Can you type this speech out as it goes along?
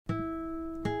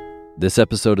This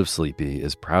episode of Sleepy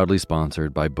is proudly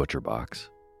sponsored by ButcherBox.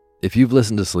 If you've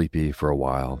listened to Sleepy for a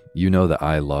while, you know that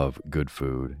I love good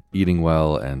food, eating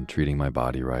well, and treating my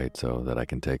body right so that I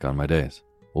can take on my days.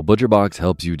 Well, ButcherBox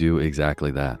helps you do exactly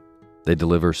that. They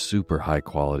deliver super high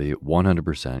quality,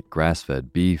 100%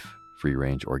 grass-fed beef,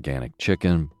 free-range organic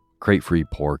chicken, crate-free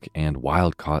pork, and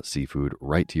wild-caught seafood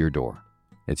right to your door.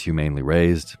 It's humanely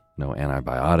raised, no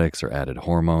antibiotics or added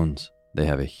hormones. They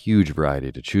have a huge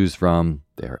variety to choose from.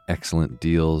 They are excellent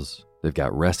deals. They've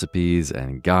got recipes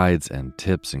and guides and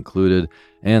tips included,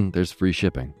 and there's free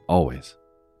shipping, always.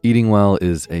 Eating well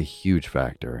is a huge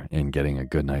factor in getting a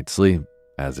good night's sleep,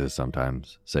 as is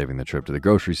sometimes saving the trip to the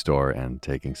grocery store and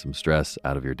taking some stress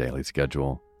out of your daily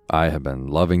schedule. I have been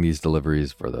loving these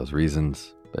deliveries for those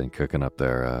reasons. Been cooking up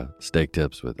their steak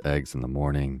tips with eggs in the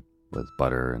morning with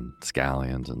butter and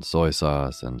scallions and soy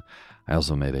sauce, and I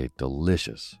also made a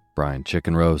delicious brine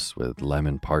chicken roast with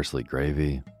lemon parsley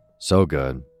gravy. So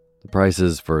good. The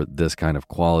prices for this kind of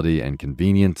quality and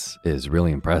convenience is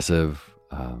really impressive.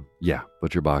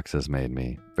 ButcherBox has made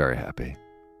me very happy.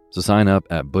 So sign up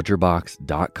at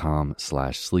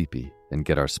butcherbox.com/sleepy and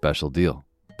get our special deal.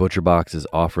 ButcherBox is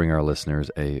offering our listeners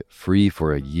a free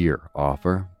for a year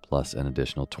offer, plus an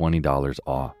additional $20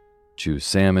 off. Choose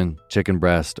salmon, chicken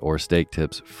breast, or steak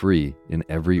tips free in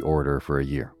every order for a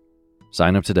year.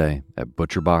 Sign up today at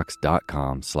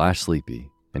butcherbox.com/sleepy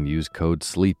and use code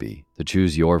SLEEPY to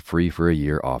choose your free for a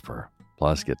year offer.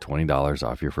 Plus, get $20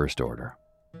 off your first order.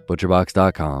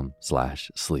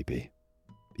 butcherbox.com/sleepy.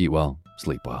 Eat well,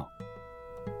 sleep well.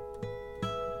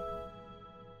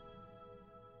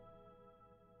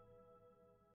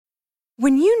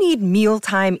 When you need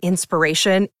mealtime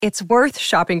inspiration, it's worth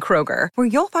shopping Kroger, where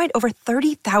you'll find over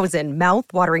 30,000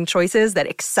 mouth-watering choices that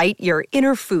excite your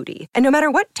inner foodie. And no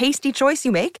matter what tasty choice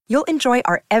you make, you'll enjoy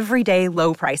our everyday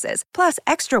low prices, plus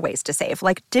extra ways to save,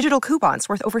 like digital coupons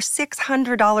worth over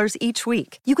 $600 each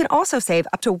week. You can also save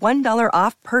up to $1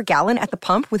 off per gallon at the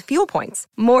pump with fuel points.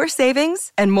 More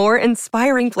savings and more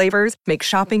inspiring flavors make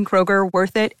shopping Kroger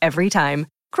worth it every time.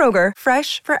 Kroger,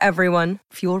 fresh for everyone.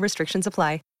 Fuel restrictions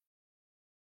apply.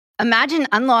 Imagine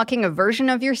unlocking a version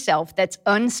of yourself that's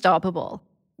unstoppable,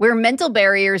 where mental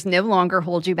barriers no longer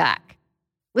hold you back.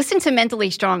 Listen to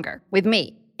Mentally Stronger with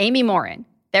me, Amy Morin,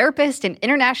 therapist and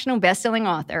international best-selling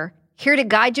author, here to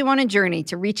guide you on a journey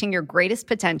to reaching your greatest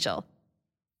potential.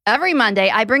 Every Monday,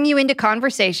 I bring you into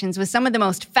conversations with some of the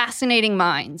most fascinating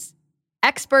minds.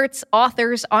 Experts,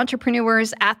 authors,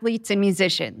 entrepreneurs, athletes, and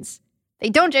musicians. They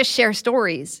don't just share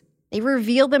stories. They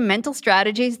reveal the mental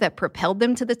strategies that propelled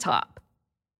them to the top.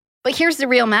 But here's the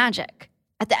real magic.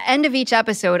 At the end of each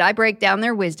episode, I break down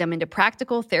their wisdom into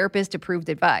practical therapist-approved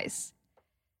advice.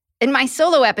 In my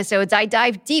solo episodes, I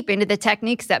dive deep into the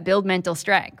techniques that build mental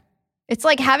strength. It's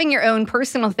like having your own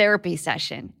personal therapy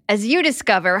session as you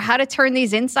discover how to turn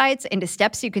these insights into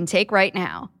steps you can take right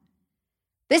now.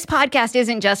 This podcast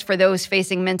isn't just for those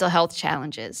facing mental health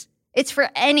challenges. It's for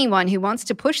anyone who wants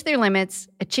to push their limits,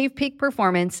 achieve peak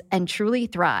performance, and truly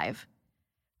thrive.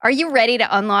 Are you ready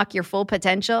to unlock your full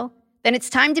potential? Then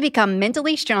it's time to become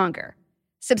mentally stronger.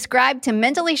 Subscribe to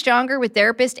Mentally Stronger with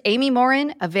therapist Amy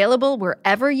Morin, available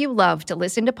wherever you love to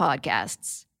listen to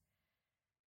podcasts.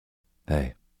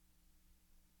 Hey,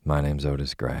 my name's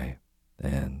Otis Gray,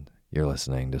 and you're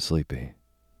listening to Sleepy.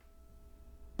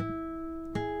 A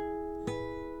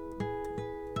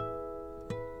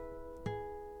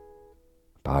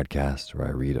podcast where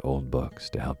I read old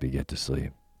books to help you get to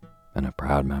sleep, and a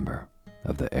proud member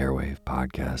of the Airwave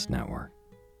Podcast Network.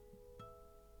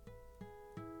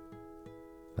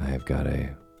 I have got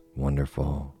a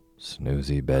wonderful,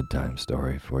 snoozy bedtime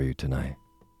story for you tonight.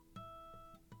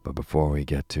 But before we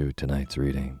get to tonight's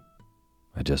reading,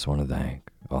 I just want to thank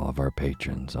all of our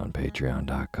patrons on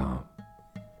patreon.com.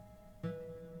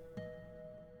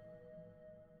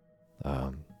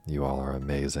 You all are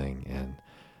amazing, and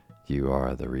you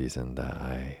are the reason that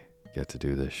I get to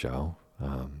do this show.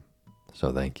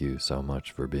 So thank you so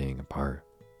much for being a part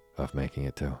of making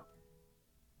it too.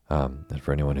 And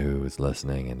for anyone who is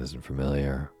listening and isn't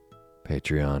familiar,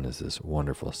 Patreon is this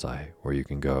wonderful site where you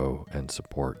can go and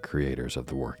support creators of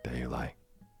the work that you like.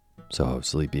 So if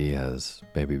Sleepy has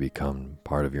maybe become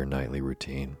part of your nightly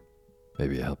routine,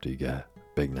 maybe it helped you get a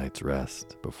big night's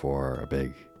rest before a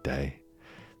big day,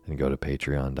 then go to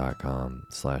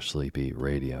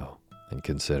patreon.com/sleepyradio and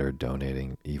consider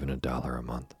donating even $1 a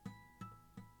month.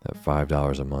 At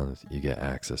 $5 a month, you get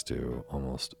access to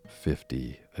almost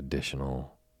 50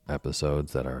 additional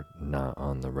episodes that are not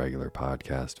on the regular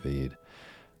podcast feed.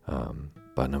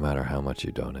 But no matter how much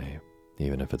you donate,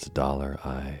 even if it's $1,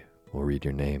 I will read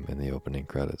your name in the opening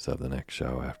credits of the next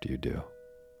show after you do.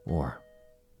 Or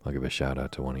I'll give a shout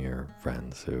out to one of your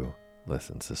friends who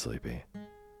listens to Sleepy.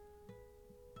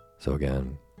 So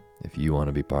again, if you want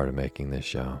to be part of making this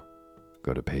show,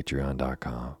 go to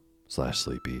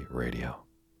patreon.com/sleepyradio.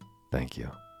 Thank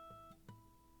you.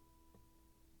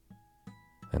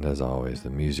 And as always, the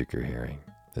music you're hearing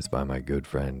is by my good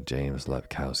friend James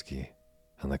Lepkowski,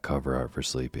 and the cover art for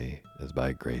Sleepy is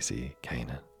by Gracie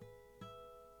Kanan.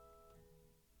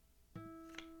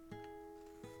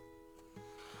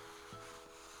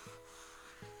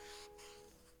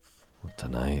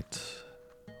 Tonight,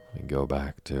 we go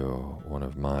back to one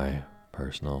of my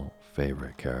personal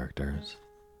favorite characters,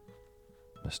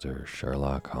 Mr.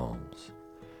 Sherlock Holmes,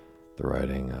 the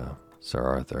writing of Sir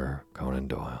Arthur Conan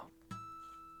Doyle.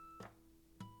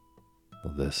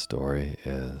 This story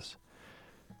is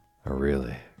a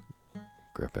really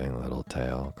gripping little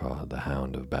tale called The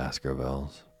Hound of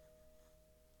Baskervilles,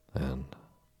 and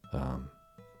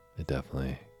it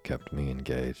definitely kept me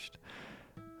engaged.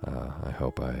 I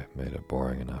hope I made it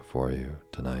boring enough for you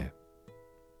tonight.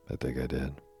 I think I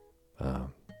did.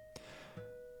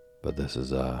 But this is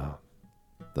the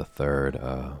third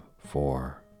of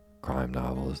 4 crime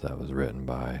novels that was written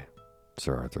by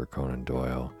Sir Arthur Conan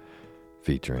Doyle,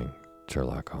 featuring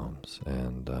Sherlock Holmes.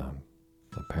 And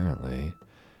apparently,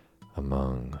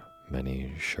 among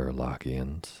many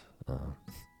Sherlockians,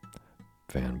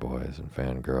 fanboys and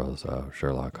fangirls of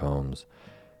Sherlock Holmes,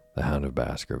 The Hound of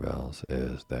Baskervilles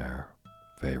is their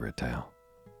favorite tale.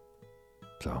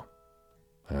 So,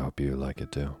 I hope you like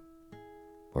it too.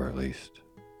 Or at least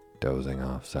dozing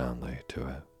off soundly to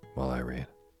it while I read.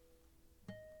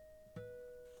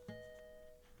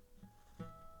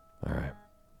 Alright,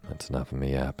 that's enough of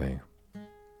me yapping.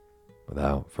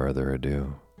 Without further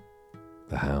ado,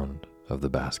 The Hound of the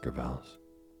Baskervilles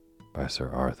by Sir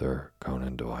Arthur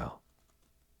Conan Doyle.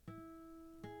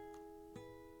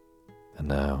 And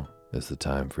now is the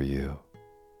time for you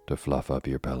to fluff up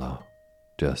your pillow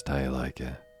just how you like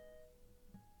it.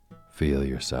 Feel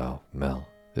yourself melt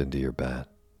into your bed.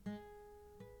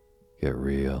 Get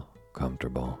real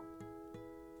comfortable.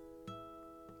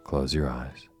 Close your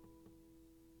eyes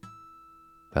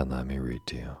and let me read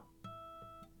to you.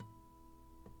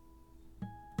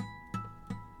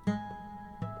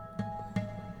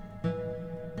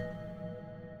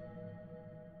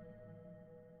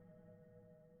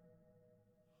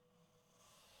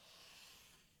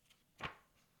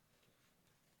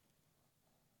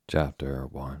 Chapter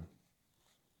 1.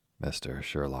 Mr.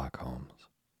 Sherlock Holmes.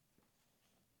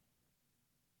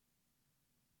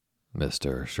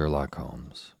 Mr. Sherlock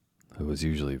Holmes, who was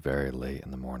usually very late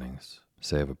in the mornings,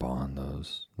 save upon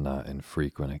those not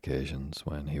infrequent occasions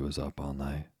when he was up all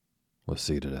night, was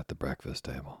seated at the breakfast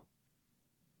table.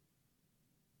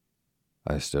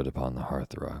 I stood upon the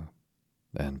hearthrug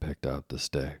and picked up the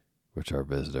stick which our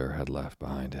visitor had left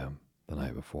behind him the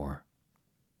night before.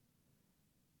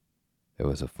 It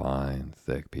was a fine,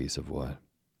 thick piece of wood,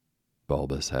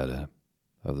 bulbous-headed,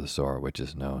 of the sort which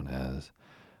is known as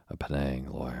a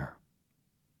Penang lawyer.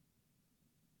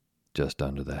 Just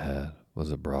under the head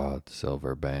was a broad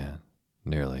silver band,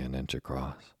 nearly an inch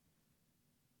across.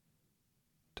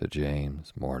 To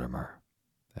James Mortimer,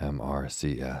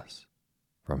 M.R.C.S.,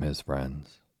 from his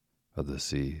friends of the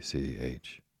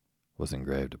C.C.H., was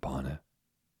engraved upon it,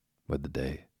 with the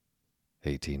date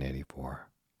 1884.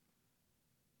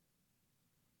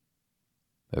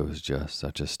 It was just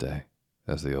such a stick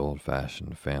as the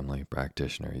old-fashioned family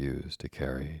practitioner used to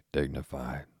carry,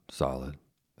 dignified, solid,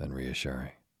 and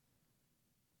reassuring.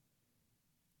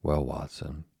 Well,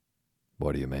 Watson,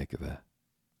 what do you make of it?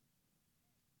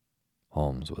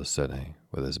 Holmes was sitting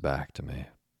with his back to me,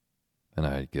 and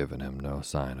I had given him no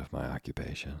sign of my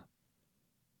occupation.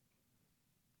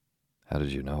 How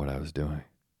did you know what I was doing?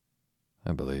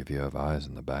 I believe you have eyes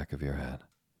in the back of your head.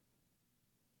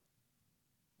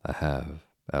 I have,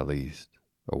 at least,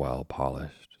 a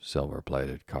well-polished,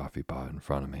 silver-plated coffee pot in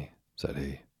front of me, said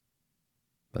he.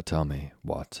 But tell me,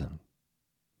 Watson,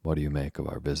 what do you make of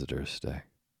our visitor's stick?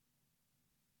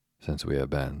 Since we have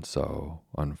been so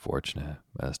unfortunate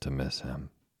as to miss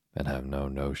him and have no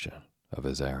notion of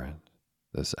his errand,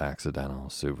 this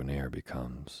accidental souvenir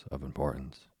becomes of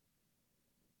importance.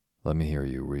 Let me hear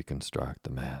you reconstruct the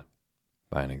man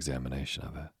by an examination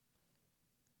of it.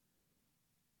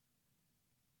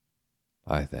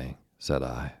 I think, said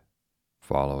I,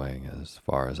 following as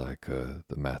far as I could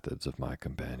the methods of my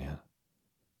companion,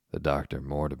 that Dr.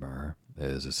 Mortimer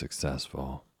is a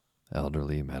successful,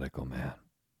 elderly medical man,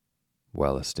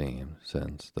 well esteemed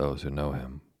since those who know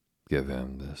him give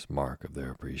him this mark of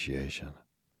their appreciation.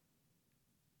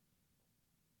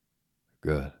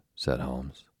 Good, said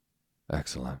Holmes.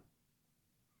 Excellent.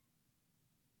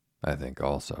 I think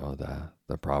also that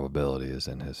the probability is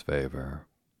in his favor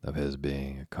of his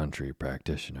being a country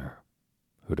practitioner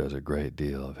who does a great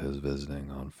deal of his visiting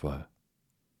on foot.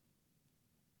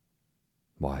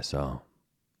 Why so?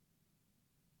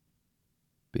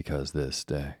 Because this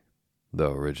stick,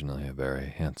 though originally a very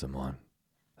handsome one,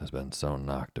 has been so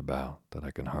knocked about that I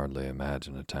can hardly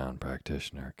imagine a town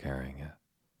practitioner carrying it.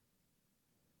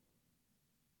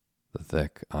 The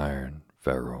thick iron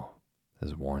ferrule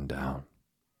is worn down,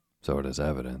 so it is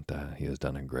evident that he has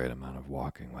done a great amount of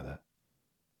walking with it.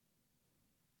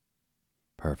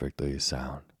 Perfectly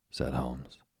sound, said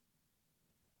Holmes.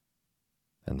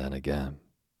 And then again,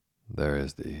 there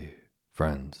is the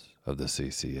Friends of the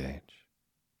CCH.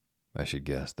 I should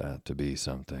guess that to be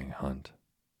something Hunt,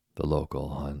 the local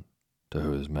Hunt, to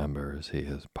whose members he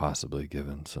has possibly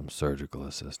given some surgical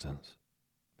assistance,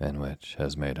 and which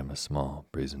has made him a small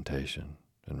presentation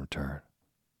in return.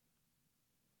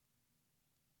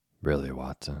 Really,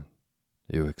 Watson,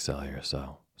 you excel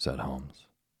yourself, said Holmes,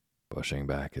 pushing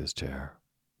back his chair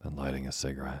and lighting a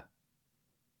cigarette.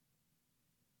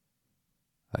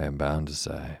 I am bound to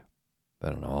say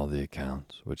that in all the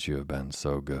accounts which you have been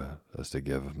so good as to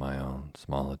give of my own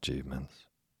small achievements,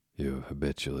 you have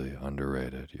habitually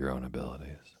underrated your own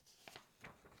abilities.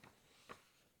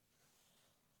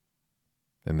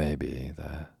 It may be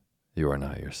that you are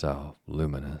not yourself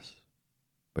luminous,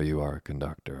 but you are a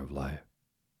conductor of light.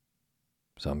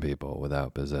 Some people,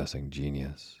 without possessing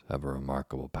genius, have a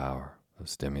remarkable power of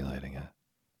stimulating it.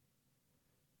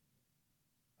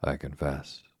 I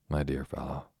confess, my dear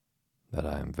fellow, that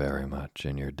I am very much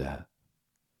in your debt.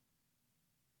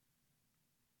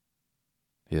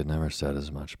 He had never said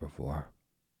as much before,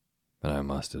 and I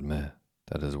must admit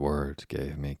that his words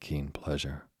gave me keen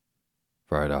pleasure,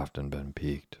 for I had often been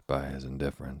piqued by his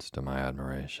indifference to my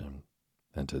admiration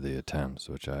and to the attempts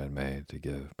which I had made to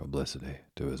give publicity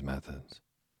to his methods.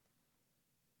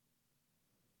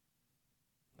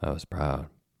 I was proud,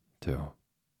 too,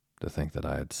 to think that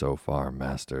I had so far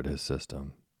mastered his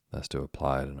system as to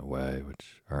apply it in a way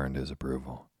which earned his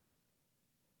approval.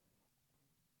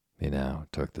 He now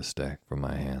took the stick from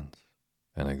my hands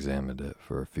and examined it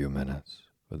for a few minutes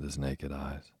with his naked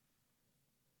eyes.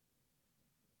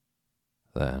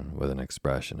 Then, with an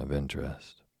expression of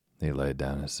interest, he laid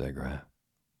down his cigarette,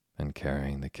 and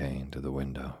carrying the cane to the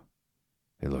window,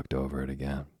 he looked over it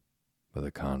again with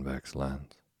a convex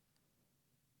lens.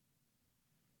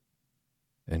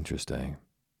 Interesting,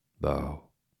 though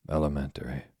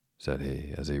elementary, said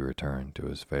he as he returned to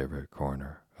his favorite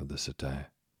corner of the cité.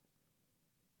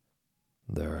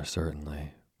 There are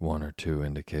certainly one or two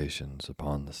indications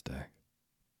upon the stick.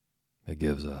 It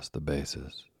gives us the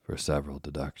basis for several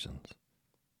deductions.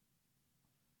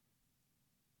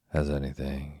 Has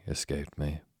anything escaped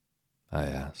me? I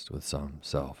asked with some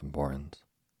self-importance.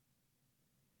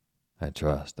 I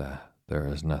trust that there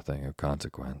is nothing of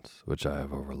consequence which I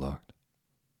have overlooked.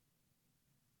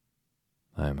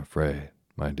 I am afraid,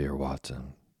 my dear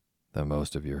Watson, that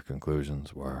most of your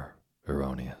conclusions were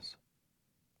erroneous.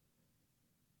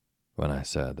 When I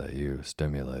said that you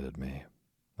stimulated me,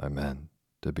 I meant,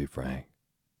 to be frank,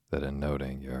 that in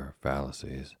noting your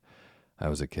fallacies, I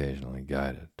was occasionally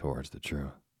guided towards the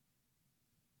truth.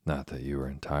 Not that you were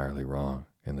entirely wrong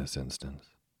in this instance.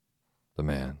 The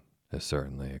man is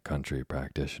certainly a country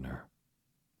practitioner,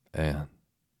 and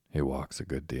he walks a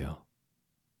good deal.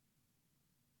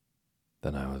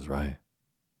 Then I was right.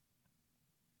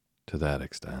 To that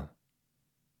extent.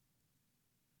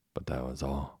 But that was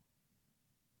all.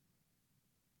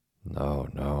 No,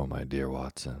 no, my dear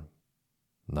Watson.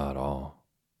 Not all.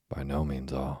 By no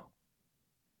means all.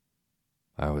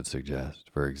 I would suggest,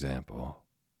 for example,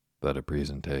 that a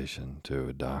presentation to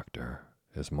a doctor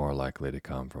is more likely to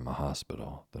come from a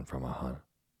hospital than from a hunt,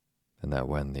 and that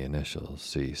when the initials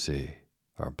CC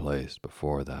are placed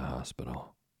before that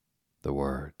hospital, the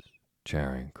words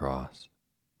Charing Cross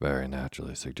very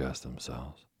naturally suggest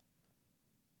themselves.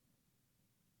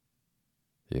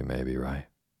 You may be right.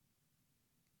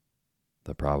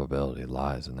 The probability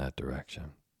lies in that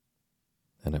direction,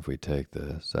 and if we take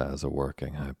this as a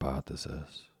working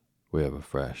hypothesis, we have a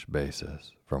fresh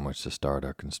basis from which to start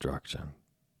our construction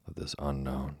of this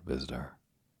unknown visitor.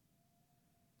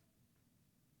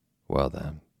 Well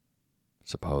then,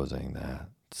 supposing that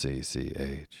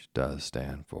CCH does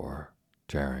stand for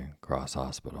Charing Cross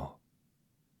Hospital,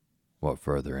 what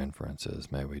further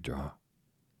inferences may we draw?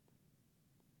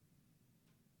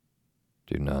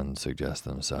 Do none suggest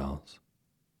themselves?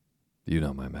 You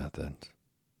know my methods.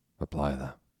 Apply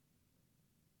them.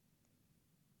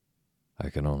 I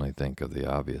can only think of the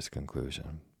obvious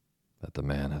conclusion that the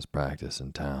man has practiced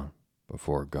in town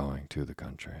before going to the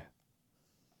country.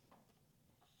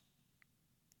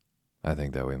 I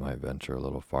think that we might venture a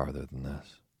little farther than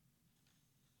this.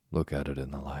 Look at it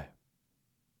in the light.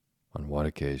 On what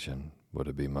occasion would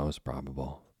it be most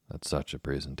probable that such a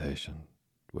presentation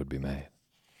would be made?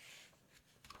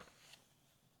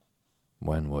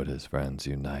 When would his friends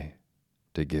unite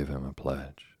to give him a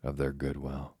pledge of their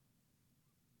goodwill?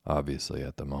 Obviously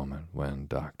at the moment when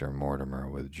Dr. Mortimer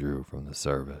withdrew from the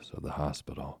service of the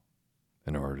hospital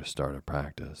in order to start a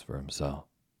practice for himself.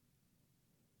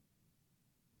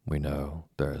 We know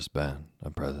there has been a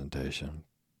presentation.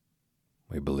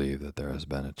 We believe that there has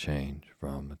been a change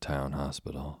from a town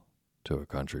hospital to a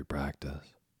country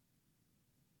practice.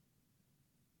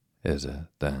 Is it,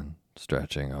 then,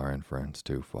 stretching our inference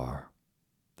too far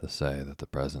to say that the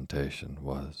presentation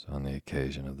was on the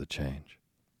occasion of the change?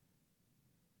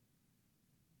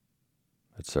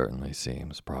 It certainly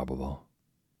seems probable.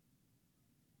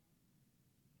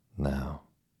 Now,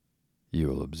 you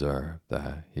will observe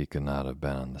that he could not have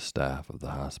been on the staff of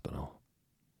the hospital,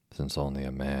 since only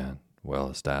a man well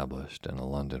established in a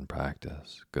London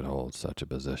practice could hold such a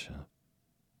position,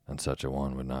 and such a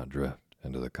one would not drift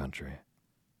into the country.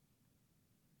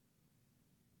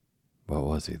 What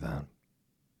was he then?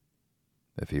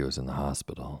 If he was in the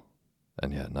hospital,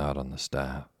 and yet not on the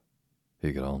staff,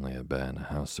 he could only have been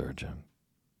a house surgeon,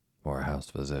 or a house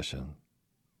physician,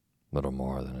 little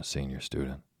more than a senior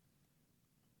student.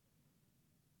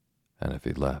 And if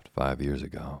he left 5 years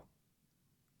ago,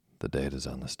 the date is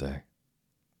on the stick.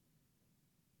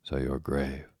 So your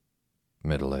grave,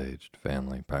 middle-aged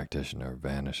family practitioner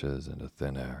vanishes into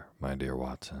thin air, my dear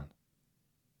Watson,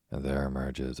 and there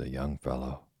emerges a young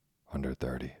fellow under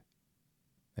 30,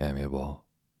 amiable,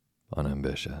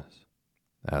 unambitious,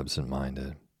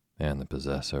 absent-minded, and the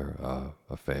possessor of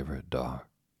a favorite dog,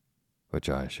 which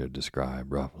I should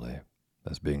describe roughly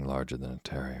as being larger than a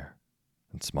terrier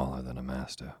and smaller than a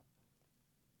mastiff.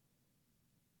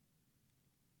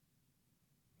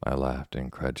 I laughed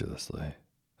incredulously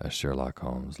as Sherlock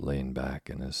Holmes leaned back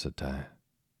in his sedan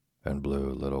and blew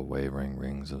little wavering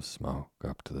rings of smoke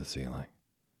up to the ceiling.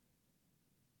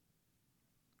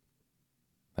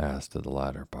 As to the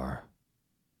latter part,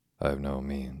 I have no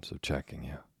means of checking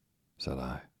you, said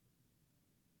I.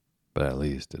 But at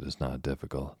least it is not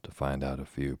difficult to find out a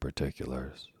few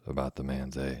particulars about the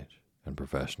man's age and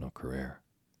professional career.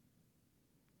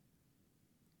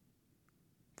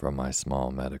 From my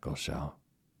small medical shelf,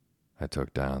 I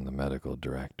took down the medical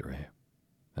directory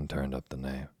and turned up the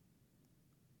name.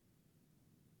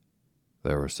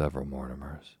 There were several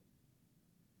Mortimers,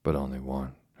 but only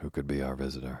one who could be our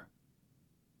visitor.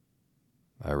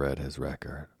 I read his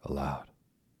record aloud.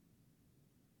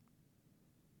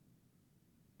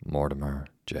 Mortimer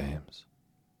James,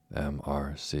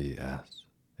 M.R.C.S.,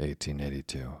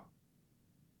 1882.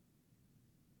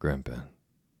 Grimpen,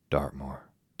 Dartmoor,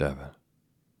 Devon.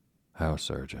 House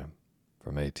surgeon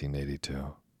from 1882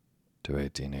 to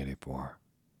 1884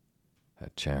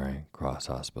 at Charing Cross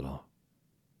Hospital.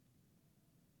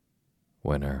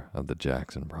 Winner of the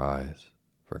Jackson Prize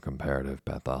for Comparative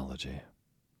Pathology,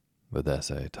 with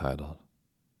essay titled,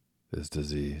 Is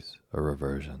Disease a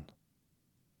Reversion?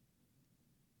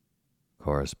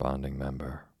 Corresponding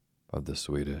member of the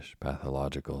Swedish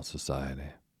Pathological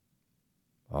Society.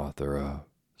 Author of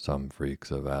Some Freaks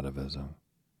of Atavism,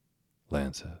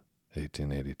 Lancet,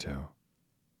 1882.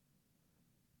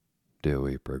 Do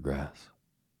We Progress?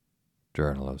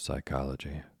 Journal of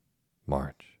Psychology,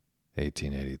 March,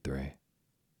 1883.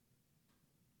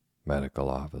 Medical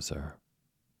Officer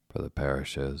for the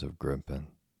parishes of Grimpen,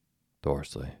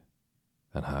 Thorsley,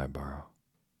 and Highborough.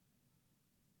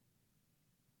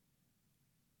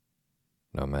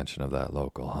 No mention of that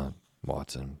local hunt,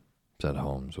 Watson, said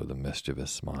Holmes with a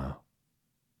mischievous smile.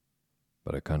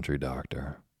 But a country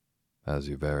doctor, as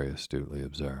you very astutely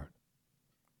observed.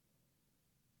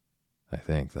 I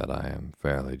think that I am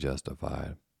fairly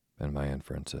justified in my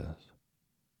inferences.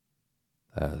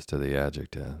 As to the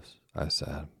adjectives, I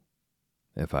said,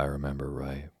 if I remember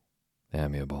right,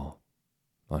 amiable,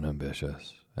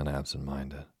 unambitious, and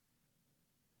absent-minded.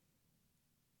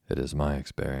 It is my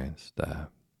experience that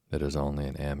it is only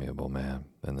an amiable man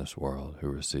in this world who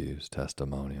receives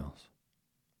testimonials,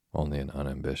 only an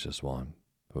unambitious one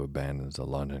who abandons a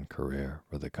London career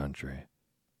for the country,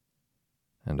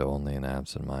 and only an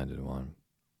absent-minded one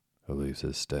who leaves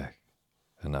his stick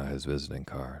and not his visiting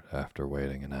card after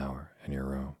waiting an hour in your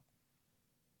room.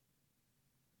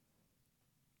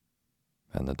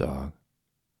 And the dog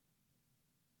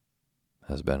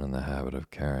has been in the habit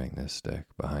of carrying this stick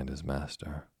behind his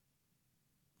master.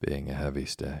 Being a heavy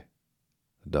stick,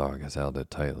 the dog has held it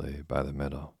tightly by the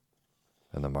middle,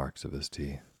 and the marks of his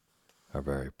teeth are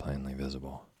very plainly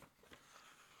visible.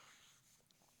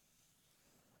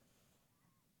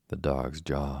 The dog's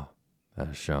jaw,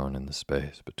 as shown in the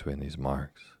space between these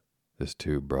marks, is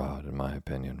too broad, in my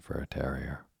opinion, for a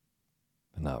terrier,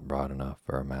 and not broad enough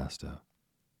for a mastiff.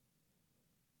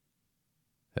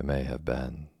 It may have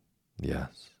been,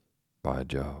 yes, by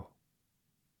Jove,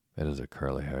 it is a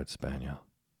curly-haired spaniel.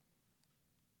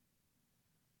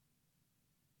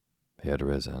 He had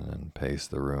risen and paced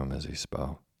the room as he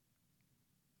spoke.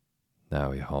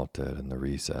 Now he halted in the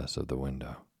recess of the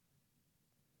window.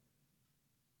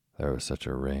 There was such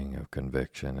a ring of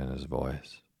conviction in his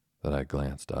voice that I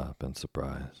glanced up in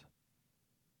surprise.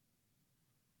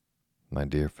 My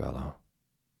dear fellow,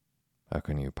 how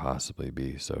can you possibly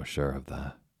be so sure of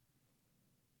that?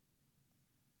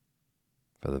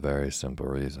 For the very simple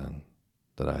reason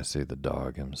that I see the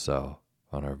dog himself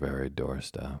on our very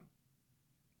doorstep,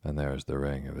 and there is the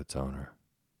ring of its owner.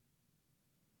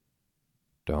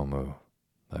 Don't move,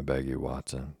 I beg you,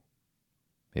 Watson.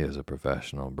 He is a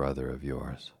professional brother of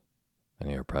yours, and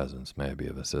your presence may be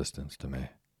of assistance to me.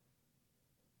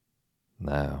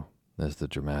 Now is the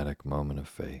dramatic moment of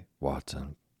fate,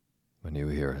 Watson, when you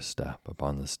hear a step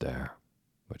upon the stair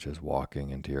which is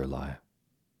walking into your life,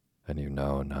 and you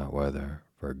know not whether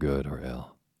for good or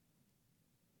ill.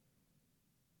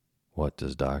 What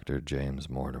does Dr. James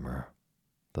Mortimer,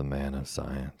 the man of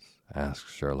science, ask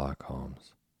Sherlock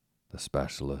Holmes, the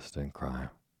specialist in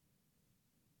crime?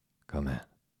 Come in.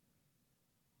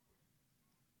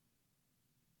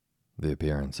 The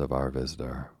appearance of our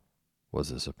visitor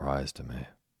was a surprise to me,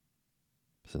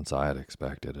 since I had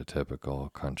expected a typical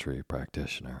country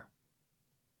practitioner.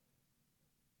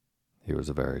 He was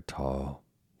a very tall,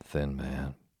 thin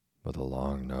man with a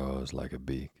long nose like a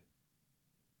beak,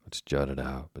 which jutted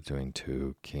out between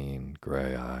two keen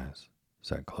gray eyes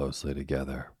set closely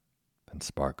together and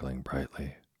sparkling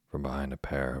brightly from behind a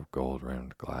pair of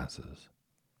gold-rimmed glasses.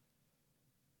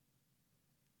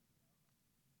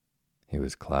 He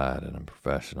was clad in a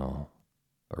professional,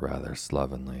 but rather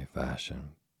slovenly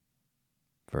fashion,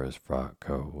 for his frock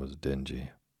coat was dingy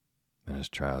and his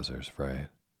trousers frayed.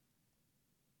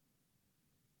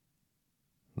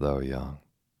 Though young,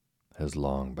 his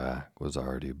long back was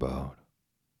already bowed,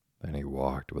 and he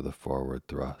walked with a forward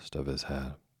thrust of his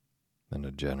head and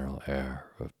a general air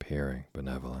of peering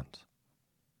benevolence.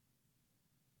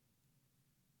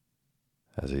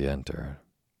 As he entered,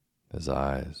 his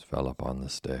eyes fell upon the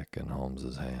stick in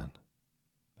Holmes's hand,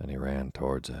 and he ran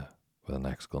towards it with an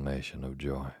exclamation of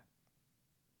joy.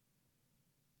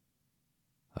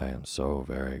 "I am so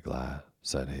very glad,"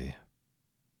 said he.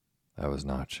 "I was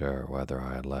not sure whether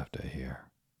I had left it here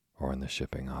or in the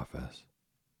shipping office.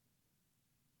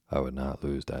 I would not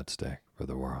lose that stick for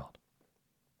the world."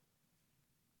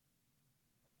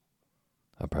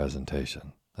 "A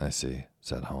presentation, I see,"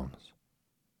 said Holmes.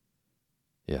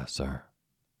 "Yes, sir."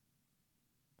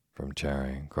 "From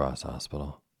Charing Cross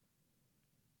Hospital?"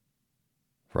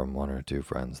 "From one or two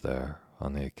friends there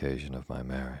on the occasion of my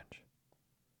marriage."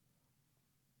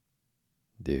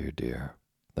 "Dear, dear,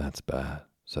 that's bad,"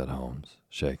 said Holmes,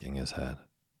 shaking his head.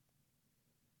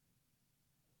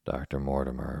 Dr.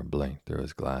 Mortimer blinked through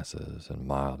his glasses in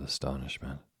mild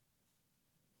astonishment.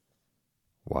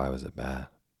 "Why was it bad?"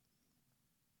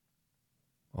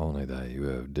 "Only that you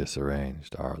have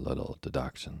disarranged our little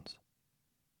deductions.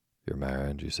 Your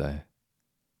marriage, you say?"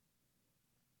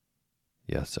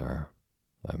 "Yes, sir.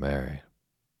 I married,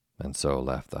 and so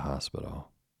left the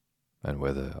hospital, and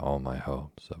with it all my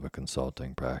hopes of a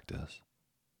consulting practice.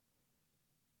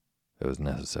 It was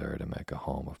necessary to make a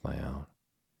home of my own."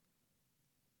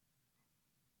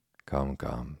 Come,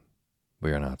 come,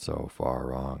 we are not so far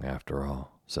wrong after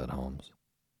all," said Holmes.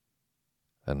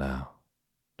 "And now,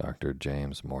 Dr.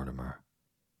 James Mortimer,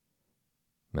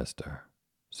 Mr.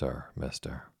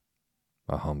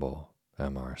 a humble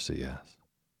MRCS,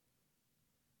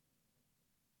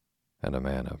 and a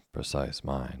man of precise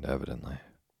mind, evidently.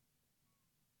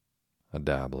 A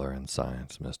dabbler in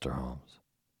science, Mr. Holmes,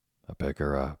 a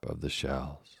picker-up of the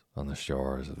shells on the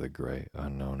shores of the great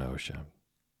unknown ocean.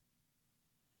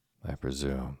 I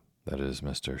presume that it is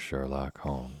Mr. Sherlock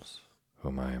Holmes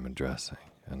whom I am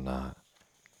addressing, and not—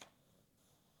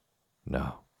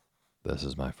 No, this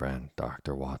is my friend,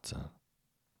 Dr. Watson.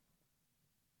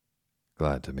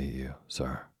 Glad to meet you,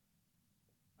 sir.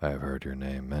 I have heard your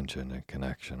name mentioned in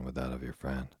connection with that of your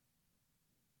friend.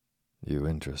 You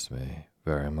interest me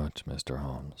very much, Mr.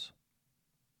 Holmes.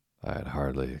 I had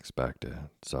hardly expected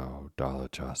so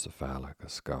dolichocephalic a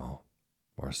skull,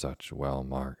 or such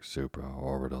well-marked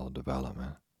supraorbital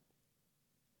development.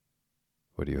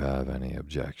 Would you have any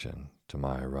objection to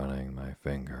my running my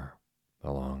finger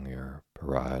along your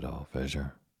parietal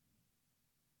fissure?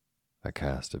 A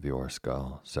cast of your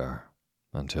skull, sir,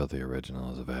 until the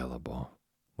original is available,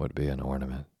 would be an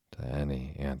ornament to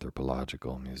any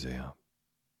anthropological museum.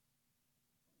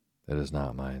 It is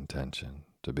not my intention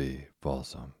to be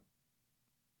fulsome,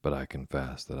 but I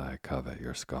confess that I covet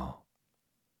your skull.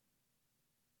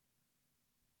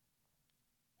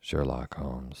 Sherlock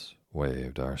Holmes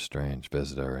waved our strange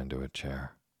visitor into a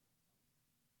chair.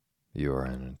 You are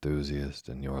an enthusiast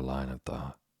in your line of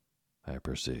thought, I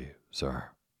perceive, sir,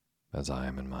 as I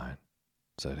am in mine,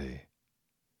 said he.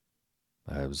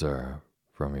 I observe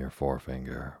from your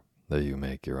forefinger that you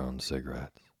make your own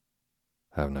cigarettes.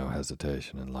 Have no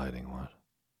hesitation in lighting one.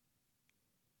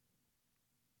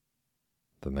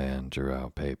 The man drew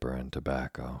out paper and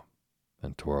tobacco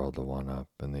and twirled the one up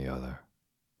in the other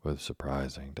with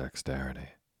surprising dexterity.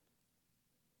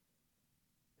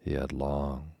 He had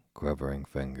long, quivering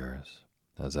fingers,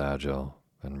 as agile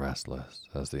and restless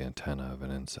as the antennae of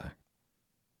an insect.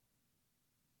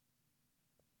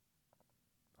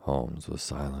 Holmes was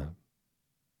silent,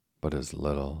 but his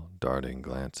little, darting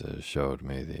glances showed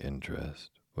me the interest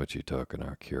which he took in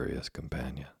our curious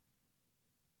companion.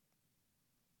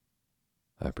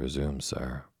 I presume,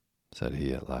 sir, said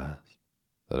he at last,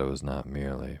 that it was not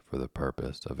merely for the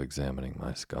purpose of examining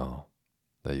my skull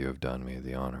that you have done me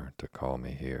the honor to call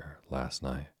me here last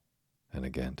night and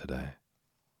again today.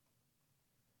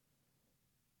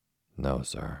 No,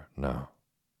 sir, no,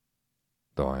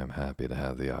 though I am happy to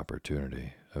have the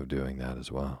opportunity of doing that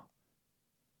as well.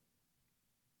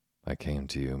 I came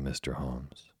to you, Mr.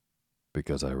 Holmes,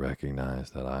 because I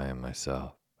recognize that I am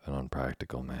myself an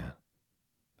unpractical man,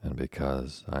 and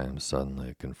because I am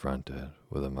suddenly confronted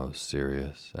with a most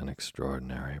serious and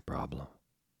extraordinary problem.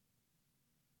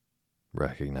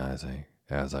 Recognizing,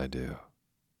 as I do,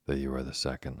 that you are the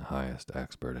second highest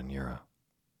expert in Europe.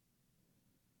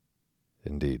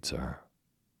 Indeed, sir.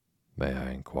 May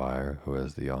I inquire who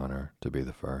has the honor to be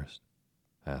the first?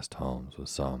 Asked Holmes with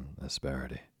some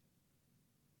asperity.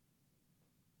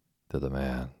 To the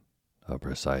man of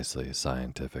precisely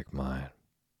scientific mind,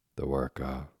 the work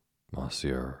of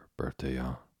Monsieur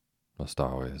Bertillon must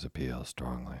always appeal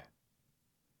strongly.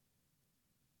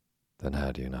 Then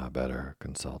had you not better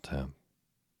consult him?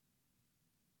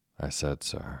 I said,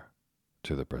 sir,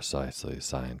 to the precisely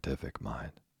scientific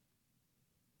mind.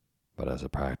 But as a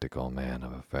practical man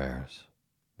of affairs,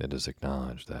 it is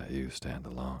acknowledged that you stand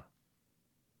alone.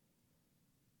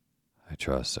 I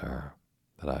trust, sir,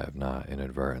 that I have not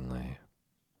inadvertently—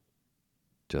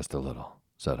 Just a little,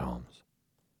 said Holmes.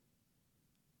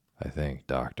 I think,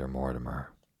 Dr.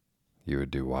 Mortimer, you would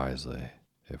do wisely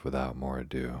if without more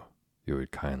ado you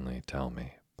would kindly tell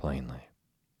me plainly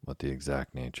what the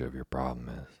exact nature of your problem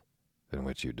is in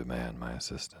which you demand my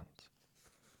assistance.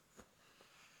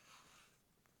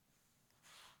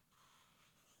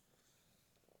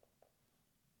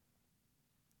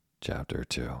 Chapter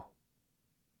 2.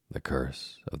 The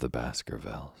Curse of the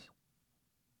Baskervilles.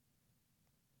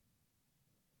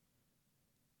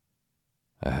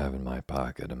 I have in my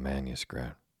pocket a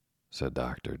manuscript, said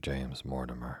Dr. James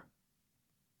Mortimer.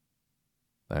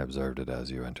 I observed it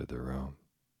as you entered the room,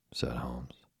 said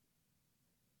Holmes.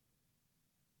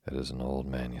 It is an old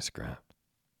manuscript,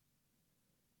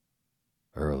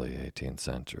 early 18th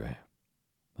century,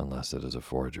 unless it is a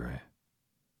forgery.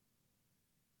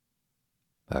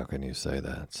 How can you say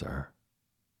that, sir?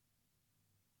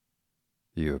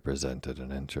 You have presented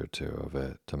an inch or two of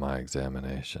it to my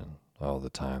examination all the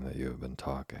time that you have been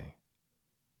talking.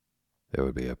 It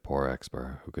would be a poor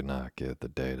expert who could not give the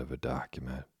date of a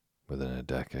document within a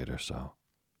decade or so.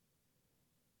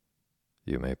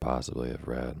 You may possibly have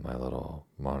read my little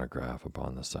monograph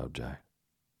upon the subject.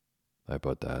 I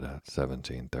put that at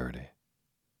 1730.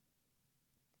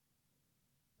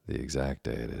 The exact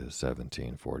date is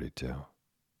 1742.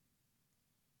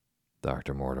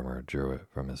 Dr. Mortimer drew it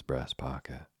from his breast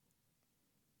pocket.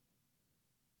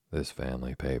 This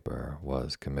family paper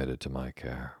was committed to my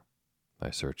care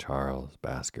by Sir Charles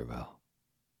Baskerville,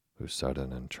 whose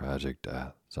sudden and tragic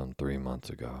death some 3 months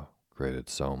ago created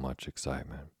so much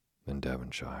excitement in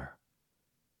Devonshire.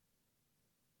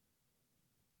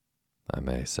 I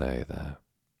may say that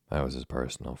I was his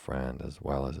personal friend as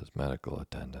well as his medical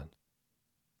attendant.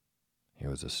 He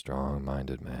was a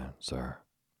strong-minded man, sir,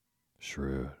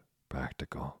 shrewd,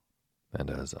 practical, and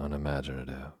as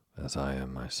unimaginative as I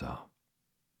am myself.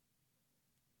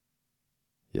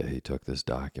 Yet he took this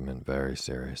document very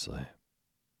seriously,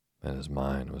 and his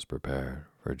mind was prepared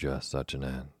for just such an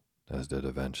end as did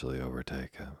eventually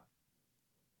overtake him.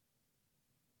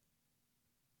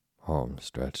 Holmes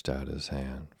stretched out his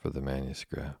hand for the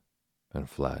manuscript and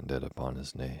flattened it upon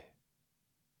his knee.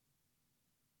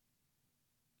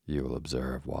 You will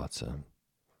observe, Watson,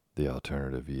 the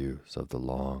alternative use of the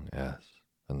long S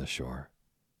and the short.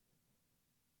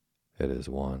 It is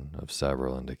one of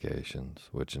several indications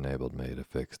which enabled me to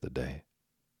fix the date.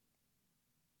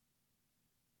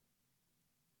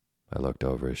 I looked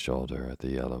over his shoulder at the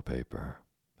yellow paper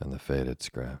and the faded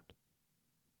script.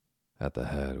 At the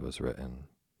head was written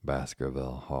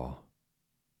Baskerville Hall,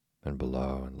 and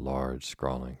below in large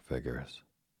scrawling figures,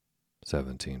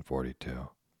 1742.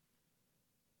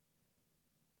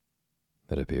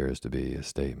 It appears to be a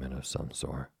statement of some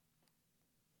sort.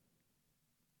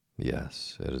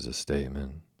 Yes, it is a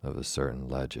statement of a certain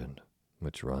legend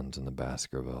which runs in the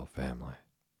Baskerville family.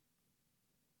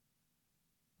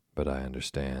 But I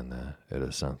understand that it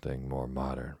is something more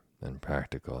modern and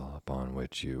practical upon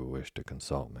which you wish to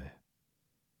consult me.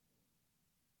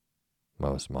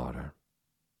 Most modern,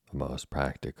 a most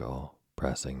practical,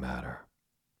 pressing matter,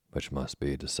 which must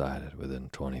be decided within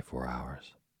 24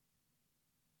 hours.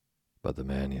 But the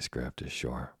manuscript is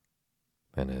short,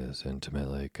 and is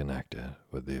intimately connected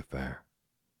with the affair.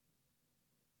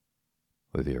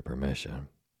 With your permission,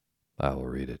 I will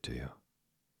read it to you.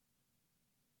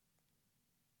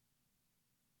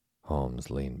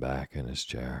 Holmes leaned back in his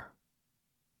chair,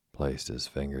 placed his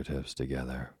fingertips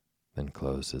together, and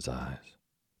closed his eyes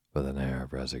with an air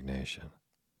of resignation.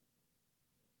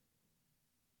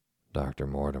 Dr.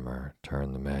 Mortimer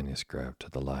turned the manuscript to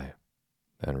the light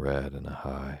and read in a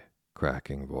high,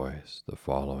 cracking voice the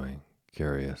following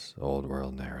curious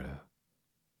old-world narrative.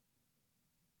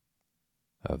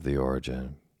 Of the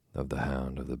origin of the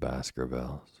Hound of the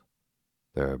Baskervilles,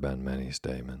 there have been many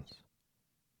statements.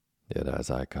 Yet as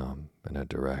I come in a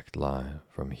direct line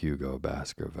from Hugo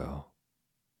Baskerville,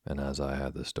 and as I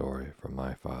had the story from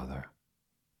my father,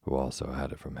 who also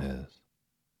had it from his,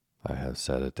 I have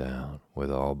set it down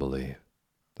with all belief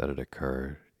that it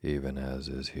occurred even as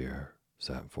is here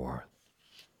set forth.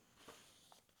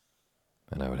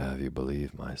 And I would have you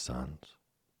believe, my sons,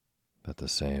 that the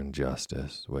same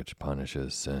justice which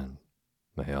punishes sin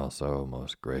may also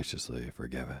most graciously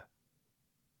forgive it,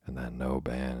 and that no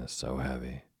ban is so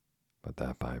heavy but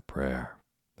that by prayer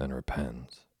and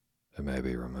repentance it may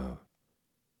be removed.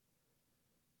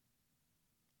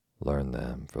 Learn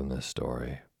them from this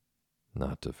story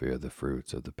not to fear the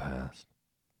fruits of the past,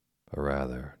 but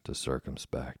rather to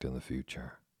circumspect in the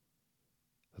future,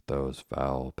 that those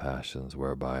foul passions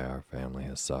whereby our family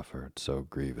has suffered so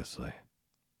grievously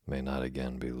may not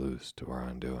again be loosed to our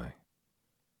undoing.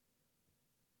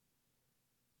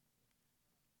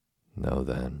 Know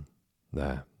then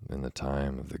that in the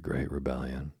time of the Great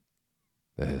Rebellion,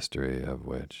 the history of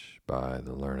which by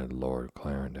the learned Lord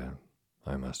Clarendon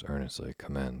I must earnestly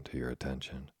commend to your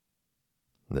attention,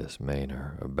 this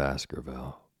manor of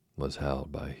Baskerville was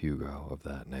held by Hugo of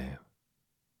that name.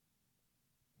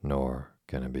 Nor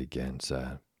can it be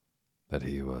gainsaid that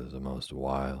he was a most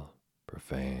wild,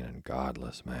 profane, and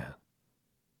godless man.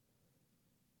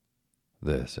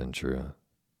 This, in truth,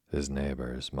 his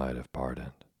neighbors might have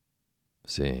pardoned,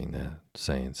 seeing that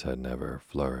saints had never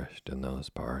flourished in those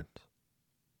parts.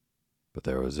 But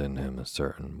there was in him a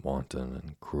certain wanton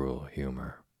and cruel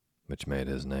humor which made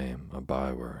his name a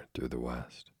byword through the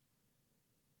West.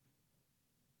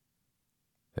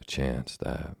 It chanced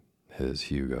that his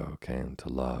Hugo came to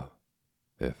love,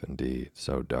 if indeed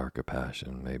so dark a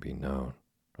passion may be known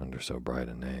under so bright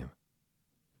a name,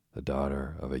 the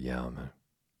daughter of a yeoman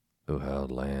who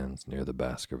held lands near the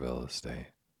Baskerville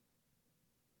estate.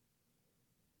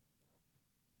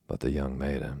 But the young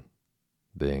maiden,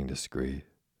 being discreet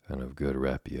and of good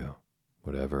repute,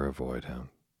 would ever avoid him,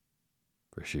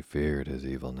 for she feared his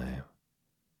evil name.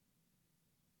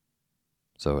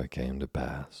 So it came to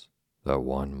pass that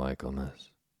one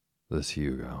Michaelmas, this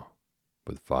Hugo,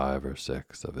 with 5 or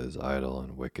 6 of his idle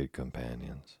and wicked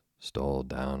companions, stole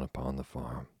down upon the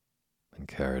farm and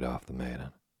carried off the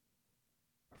maiden,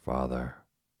 her father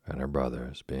and her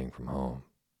brothers being from home,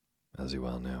 as he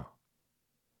well knew.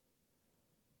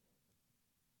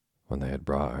 When they had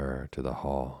brought her to the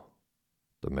hall,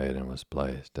 the maiden was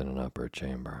placed in an upper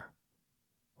chamber,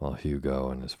 while Hugo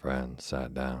and his friends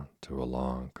sat down to a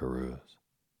long carouse,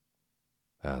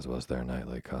 as was their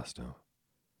nightly custom.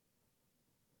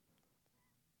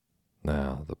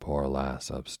 Now the poor lass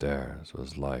upstairs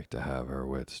was like to have her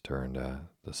wits turned at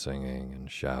the singing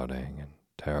and shouting and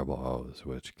terrible oaths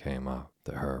which came up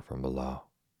to her from below.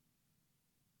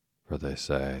 For they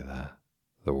say that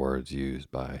the words used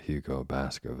by Hugo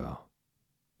Baskerville,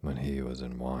 when he was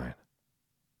in wine,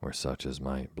 were such as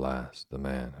might blast the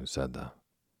man who said them.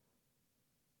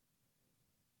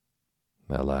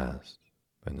 At last,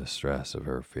 in the stress of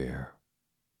her fear,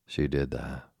 she did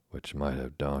that which might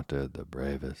have daunted the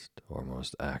bravest or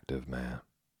most active man,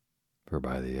 for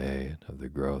by the aid of the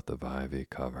growth of ivy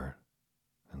covered,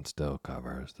 and still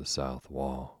covers the south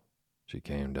wall, she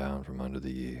came down from under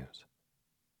the eaves,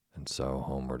 and so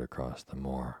homeward across the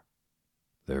moor,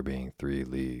 there being 3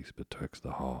 leagues betwixt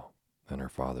the hall and her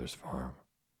father's farm.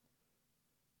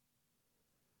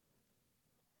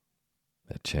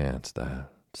 It chanced that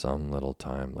some little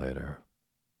time later,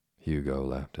 Hugo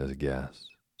left his guests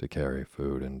to carry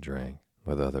food and drink,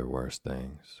 with other worse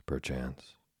things,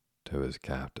 perchance, to his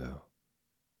captive,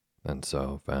 and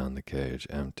so found the cage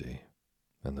empty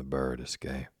and the bird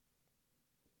escape.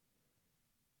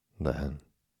 Then,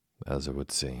 as it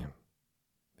would seem,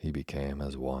 he became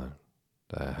as one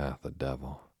that hath a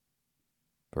devil,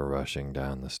 for rushing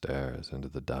down the stairs into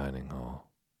the dining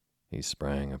hall, he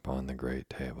sprang upon the great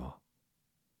table,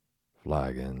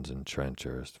 flagons and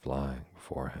trenchers flying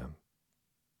before him.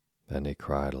 Then he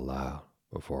cried aloud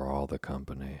before all the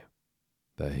company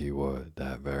that he would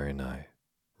that very night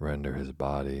render his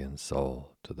body and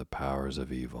soul to the powers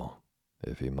of evil,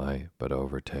 if he might but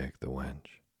overtake the wench.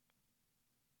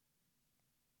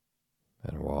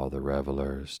 And while the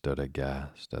revelers stood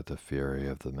aghast at the fury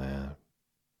of the man,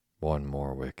 one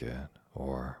more wicked,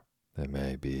 or, it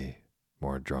may be,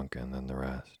 more drunken than the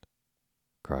rest,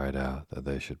 cried out that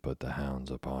they should put the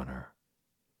hounds upon her.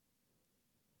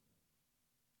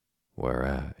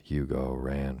 Whereat Hugo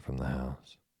ran from the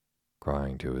house,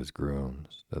 crying to his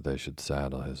grooms that they should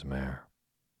saddle his mare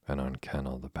and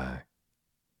unkennel the pack,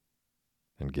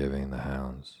 and giving the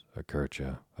hounds a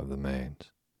kerchief of the maid's,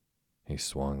 he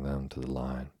swung them to the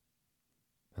line,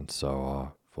 and so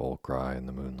off full cry in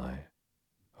the moonlight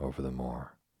over the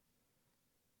moor.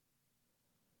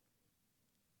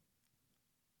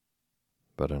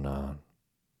 But anon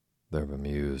their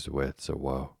bemused wits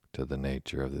awoke to the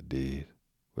nature of the deed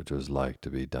which was like to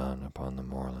be done upon the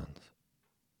moorlands.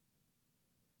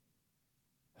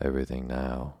 Everything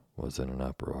now was in an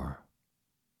uproar,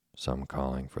 some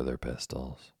calling for their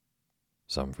pistols,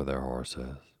 some for their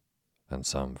horses, and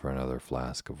some for another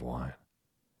flask of wine.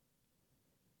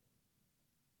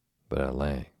 But at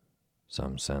length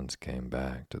some sense came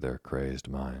back to their crazed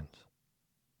minds,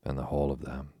 and the whole of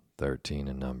them, 13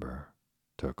 in number,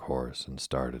 took horse and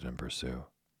started in pursuit.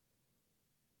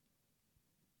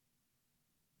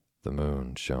 The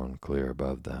moon shone clear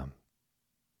above them,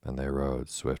 and they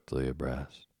rode swiftly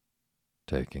abreast,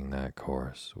 taking that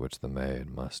course which the maid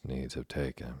must needs have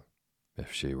taken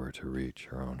if she were to reach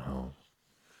her own home.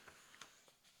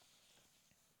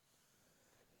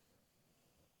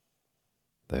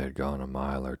 They had gone a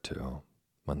mile or 2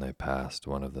 when they passed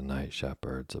one of the night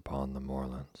shepherds upon the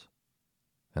moorlands,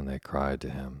 and they cried to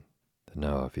him to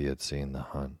know if he had seen the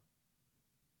hunt.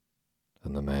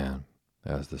 And the man,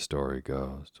 as the story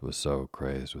goes, was so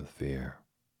crazed with fear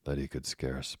that he could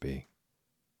scarce speak.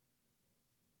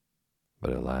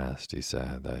 But at last he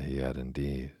said that he had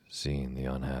indeed seen the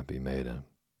unhappy maiden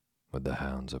with the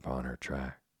hounds upon her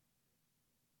track.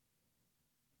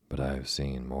 But I have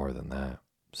seen more than that,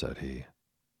 said he,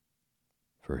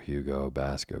 for Hugo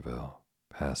Baskervilles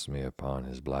passed me upon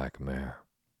his black mare,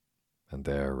 and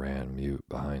there ran mute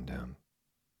behind him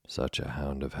such a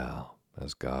hound of hell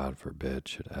as God forbid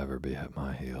should ever be at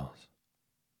my heels.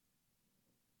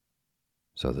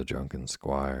 So the drunken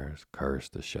squires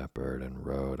cursed the shepherd and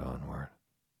rode onward.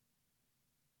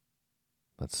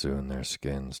 But soon their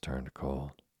skins turned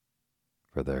cold,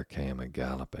 for there came a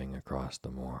galloping across the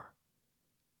moor,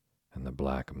 and the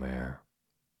black mare,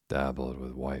 dabbled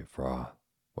with white froth,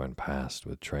 went past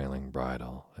with trailing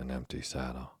bridle and empty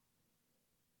saddle.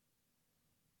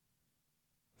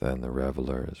 Then the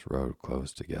revelers rode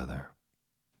close together,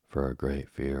 for a great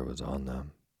fear was on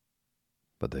them,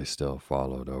 but they still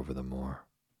followed over the moor,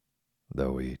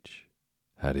 though each,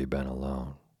 had he been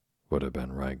alone, would have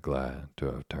been right glad to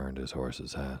have turned his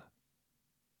horse's head.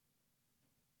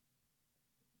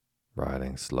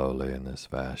 Riding slowly in this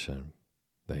fashion,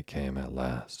 they came at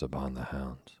last upon the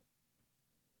hounds.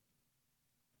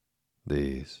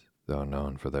 These, though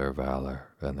known for their valor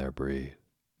and their breed,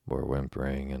 were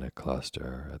whimpering in a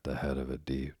cluster at the head of a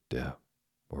deep dip,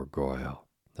 or goyle,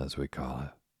 as we call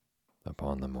it,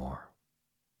 upon the moor,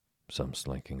 some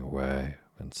slinking away,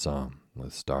 and some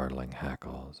with startling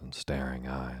hackles and staring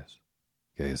eyes,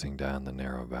 gazing down the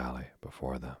narrow valley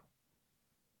before them.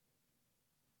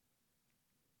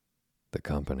 The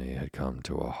company had come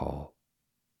to a halt,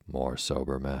 more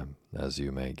sober men, as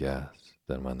you may guess,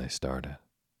 than when they started.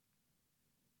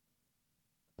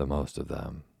 The most of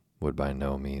them would by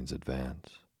no means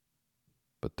advance,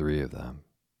 but 3 of them,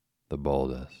 the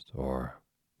boldest, or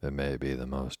it may be the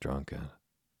most drunken,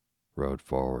 rode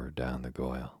forward down the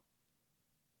goyle.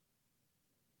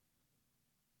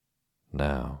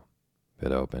 Now,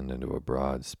 It opened into a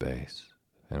broad space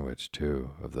in which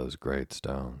two of those great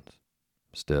stones,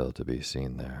 still to be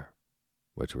seen there,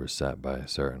 which were set by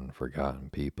certain forgotten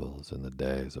peoples in the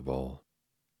days of old.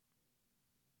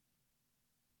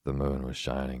 The moon was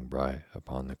shining bright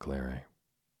upon the clearing,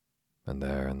 and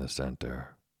there in the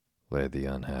center lay the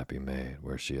unhappy maid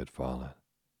where she had fallen,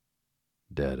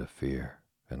 dead of fear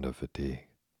and of fatigue.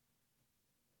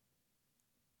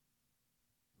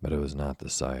 But it was not the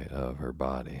sight of her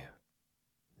body,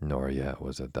 nor yet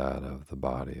was it that of the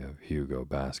body of Hugo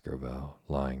Baskerville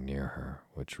lying near her,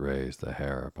 which raised the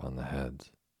hair upon the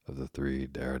heads of the three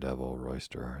daredevil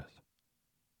roisterers.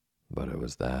 But it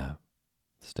was that,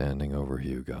 standing over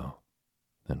Hugo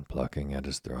and plucking at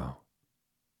his throat,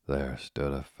 there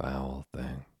stood a foul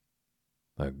thing,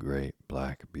 a great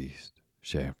black beast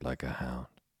shaped like a hound,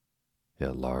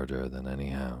 yet larger than any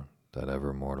hound that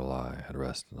ever mortal eye had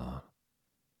rested on.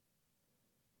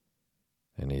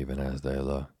 And even as they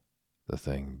looked, the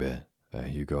thing bit at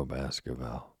Hugo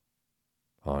Baskerville,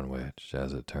 on which,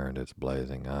 as it turned its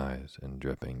blazing eyes and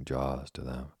dripping jaws to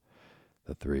them,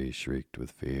 the three shrieked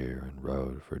with fear and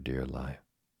rode for dear life,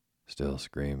 still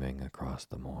screaming across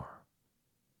the moor.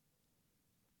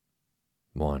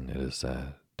 One, it is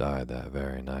said, died that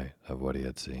very night of what he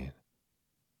had seen,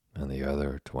 and the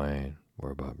other twain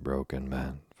were but broken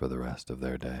men for the rest of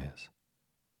their days.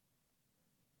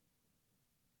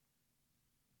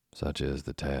 Such is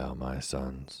the tale, my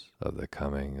sons, of the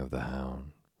coming of the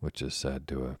Hound, which is said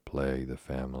to have plagued the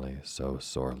family so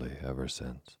sorely ever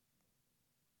since.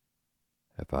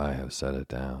 If I have set it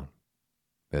down,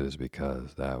 it is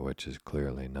because that which is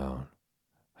clearly known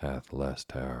hath less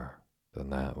terror than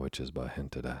that which is but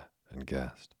hinted at and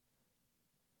guessed.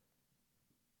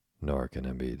 Nor can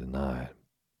it be denied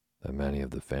that many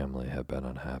of the family have been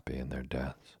unhappy in their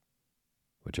deaths,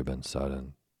 which have been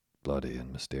sudden, bloody,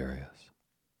 and mysterious.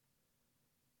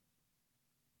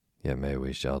 Yet may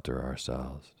we shelter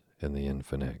ourselves in the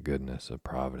infinite goodness of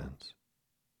Providence,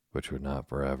 which would not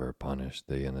forever punish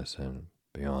the innocent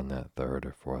beyond that third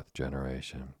or fourth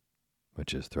generation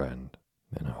which is threatened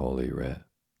in Holy Writ.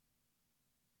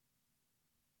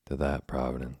 To that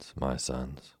Providence, my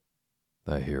sons,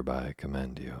 I hereby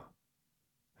commend you,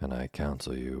 and I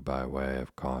counsel you by way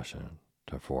of caution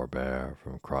to forbear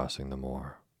from crossing the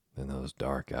moor in those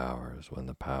dark hours when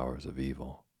the powers of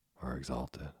evil are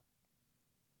exalted.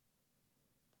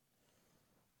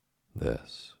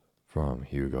 This from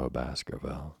Hugo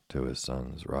Baskerville to his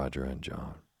sons Roger and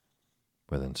John,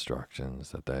 with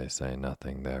instructions that they say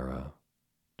nothing thereof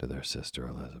to their sister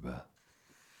Elizabeth.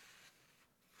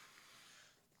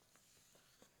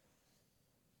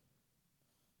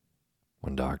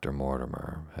 When Dr.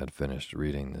 Mortimer had finished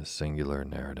reading this singular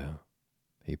narrative,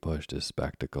 he pushed his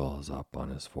spectacles up on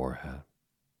his forehead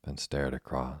and stared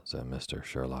across at Mr.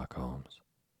 Sherlock Holmes.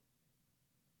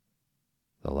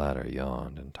 The latter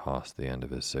yawned and tossed the end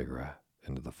of his cigarette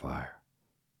into the fire.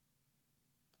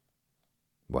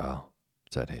 "Well,"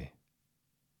 said he,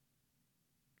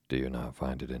 "do you not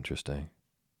find it interesting?"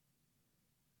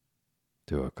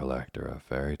 To a collector of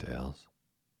fairy tales.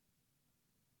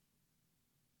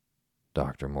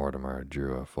 Dr. Mortimer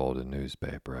drew a folded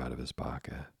newspaper out of his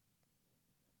pocket.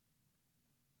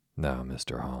 "Now,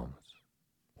 Mr. Holmes,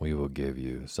 we will give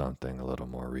you something a little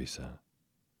more recent.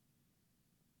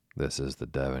 This is the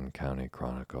Devon County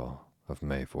Chronicle of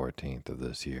May 14th of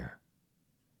this year.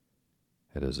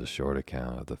 It is a short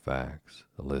account of the facts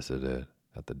elicited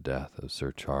at the death of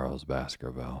Sir Charles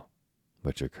Baskerville,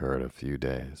 which occurred a few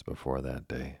days before that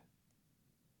date."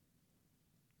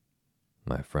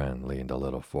 My friend leaned a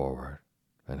little forward,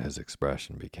 and his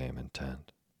expression became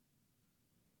intent.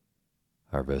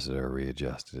 Our visitor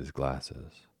readjusted his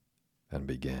glasses and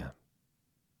began.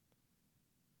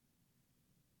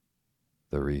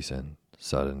 "The recent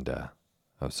sudden death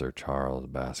of Sir Charles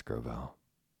Baskerville,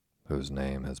 whose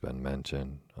name has been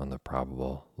mentioned on the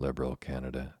probable Liberal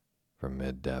candidate for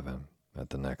Mid-Devon at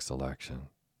the next election,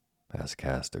 has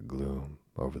cast a gloom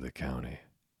over the county.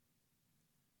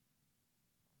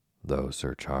 Though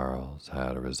Sir Charles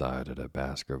had resided at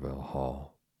Baskerville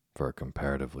Hall for a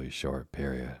comparatively short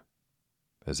period,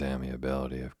 his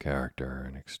amiability of character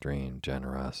and extreme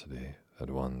generosity had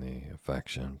won the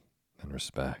affection and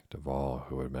respect of all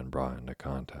who had been brought into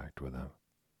contact with him.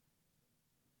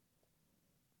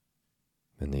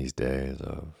 In these days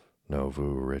of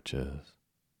nouveau riches,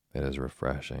 it is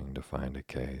refreshing to find a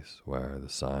case where the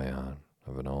scion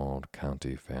of an old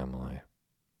county family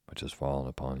which has fallen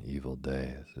upon evil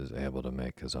days is able to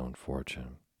make his own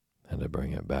fortune and to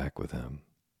bring it back with him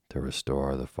to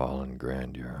restore the fallen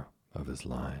grandeur of his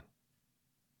line.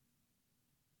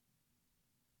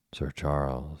 Sir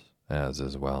Charles, as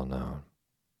is well known,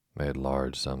 made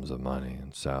large sums of money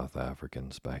in South African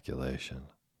speculation.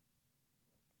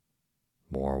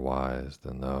 More wise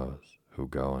than those who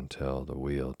go until the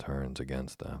wheel turns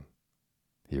against them,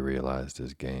 he realized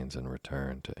his gains and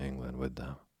returned to England with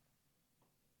them.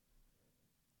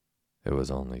 It was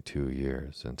only 2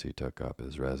 years since he took up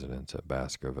his residence at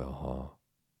Baskerville Hall,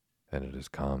 and it is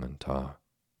common talk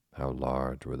how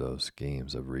large were those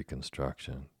schemes of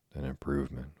reconstruction and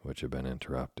improvement which had been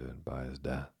interrupted by his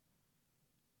death.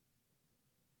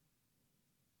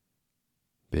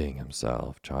 Being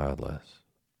himself childless,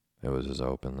 it was his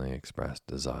openly expressed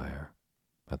desire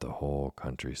that the whole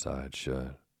countryside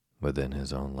should, within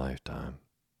his own lifetime,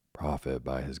 profit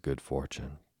by his good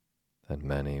fortune, and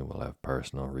many will have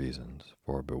personal reasons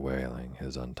for bewailing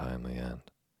his untimely end.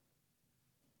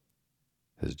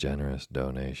 His generous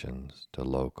donations to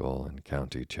local and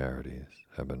county charities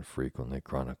have been frequently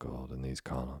chronicled in these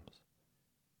columns.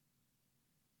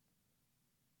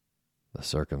 The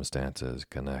circumstances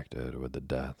connected with the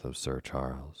death of Sir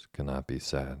Charles cannot be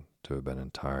said to have been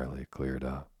entirely cleared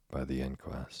up by the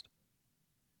inquest,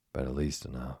 but at least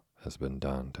enough has been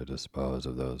done to dispose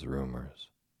of those rumors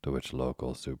to which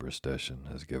local superstition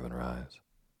has given rise.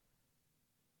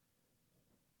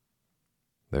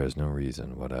 There is no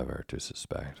reason whatever to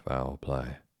suspect foul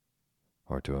play,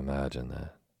 or to imagine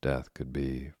that death could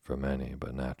be from any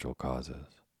but natural causes.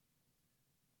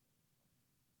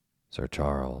 Sir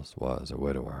Charles was a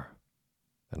widower,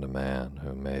 and a man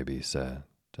who may be said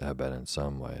to have been in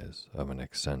some ways of an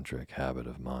eccentric habit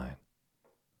of mind.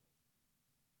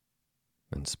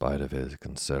 In spite of his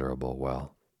considerable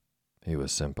wealth, he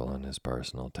was simple in his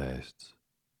personal tastes,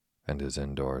 and his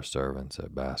indoor servants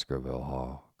at Baskerville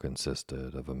Hall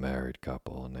consisted of a married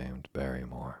couple named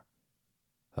Barrymore,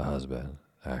 the husband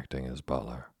acting as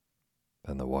butler,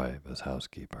 and the wife as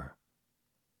housekeeper.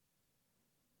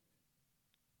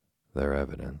 Their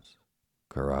evidence,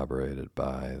 corroborated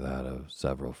by that of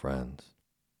several friends,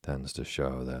 tends to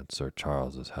show that Sir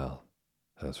Charles's health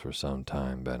has for some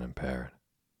time been impaired,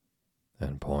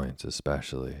 and points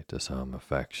especially to some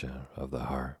affection of the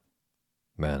heart,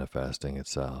 manifesting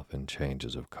itself in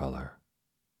changes of color,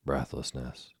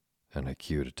 breathlessness, and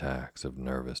acute attacks of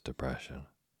nervous depression.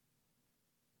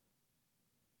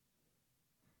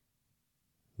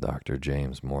 Dr.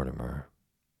 James Mortimer,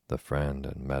 the friend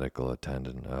and medical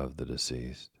attendant of the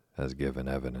deceased, has given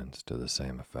evidence to the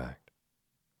same effect.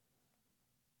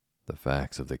 The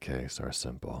facts of the case are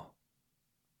simple.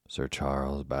 Sir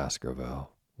Charles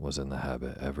Baskerville was in the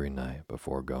habit every night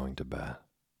before going to bed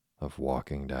of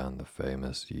walking down the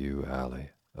famous yew alley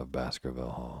of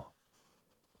Baskerville Hall.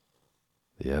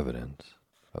 The evidence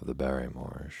of the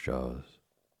Barrymores shows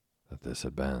that this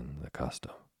had been the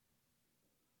custom.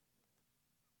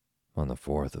 On the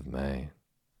 4th of May,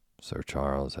 Sir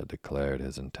Charles had declared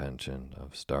his intention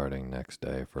of starting next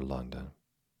day for London,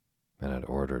 and had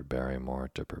ordered Barrymore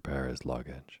to prepare his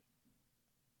luggage.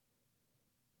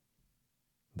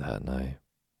 That night,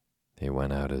 he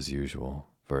went out as usual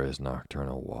for his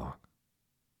nocturnal walk,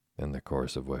 in the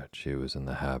course of which he was in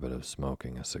the habit of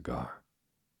smoking a cigar.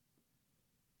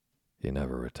 He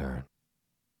never returned.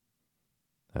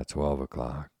 At 12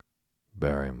 o'clock,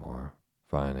 Barrymore,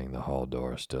 finding the hall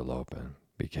door still open,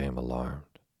 became alarmed,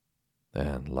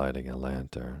 and, lighting a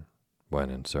lantern,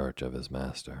 went in search of his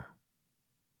master.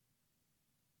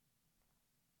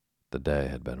 The day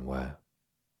had been wet,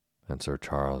 and Sir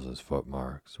Charles's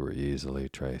footmarks were easily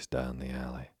traced down the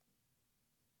alley.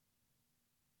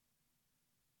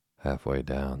 Halfway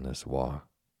down this walk,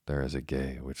 there is a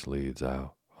gate which leads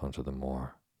out onto the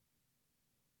moor.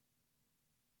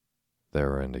 There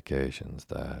were indications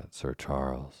that Sir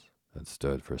Charles had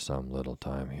stood for some little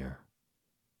time here.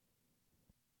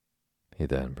 He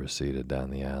then proceeded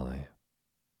down the alley,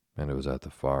 and it was at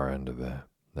the far end of it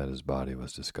that his body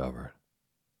was discovered.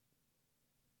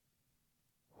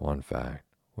 One fact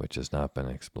which has not been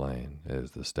explained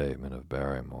is the statement of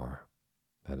Barrymore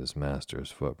that his master's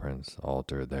footprints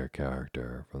altered their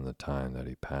character from the time that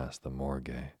he passed the moor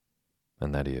gate,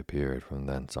 and that he appeared from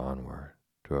thence onward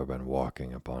to have been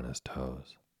walking upon his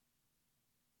toes.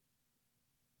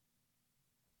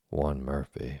 One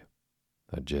Murphy,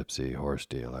 a gypsy horse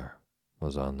dealer,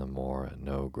 was on the moor at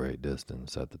no great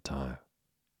distance at the time,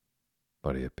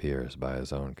 but he appears by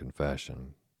his own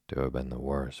confession to have been the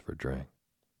worse for drink.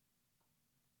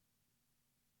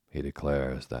 He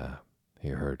declares that he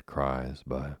heard cries,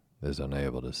 but is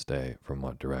unable to state from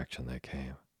what direction they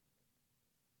came.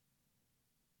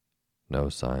 No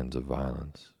signs of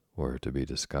violence were to be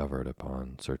discovered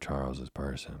upon Sir Charles's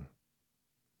person,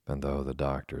 and though the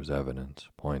doctor's evidence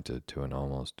pointed to an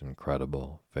almost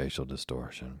incredible facial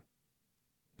distortion,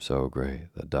 so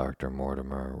great that Dr.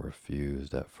 Mortimer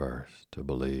refused at first to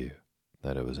believe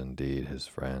that it was indeed his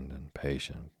friend and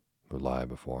patient who lay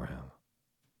before him.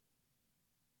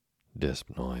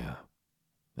 Dyspnoea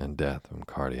and death from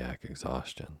cardiac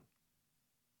exhaustion.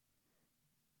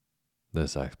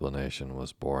 This explanation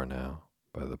was borne out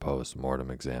by the post-mortem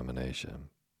examination,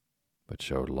 but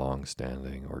showed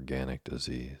long-standing organic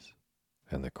disease,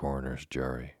 and the coroner's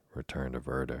jury returned a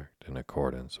verdict in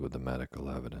accordance with the medical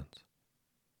evidence.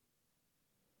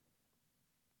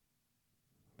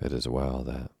 It is well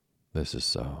that this is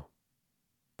so,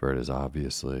 for it is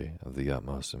obviously of the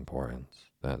utmost importance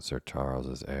that Sir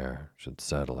Charles's heir should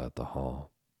settle at the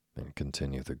Hall and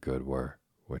continue the good work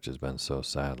which has been so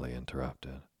sadly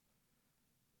interrupted.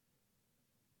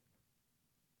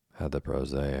 Had the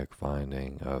prosaic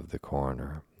finding of the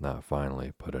coroner not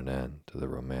finally put an end to the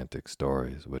romantic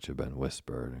stories which had been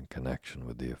whispered in connection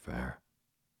with the affair,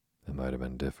 it might have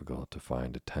been difficult to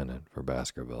find a tenant for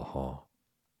Baskerville Hall.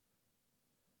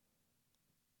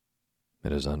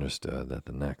 It is understood that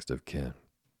the next of kin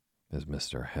is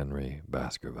Mr. Henry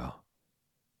Baskerville,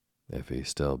 if he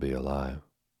still be alive,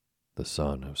 the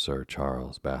son of Sir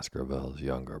Charles Baskerville's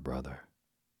younger brother.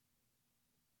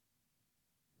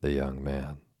 The young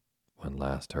man, when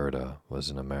last heard of, was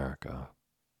in America,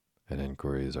 and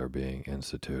inquiries are being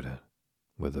instituted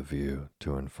with a view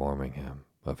to informing him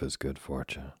of his good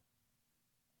fortune.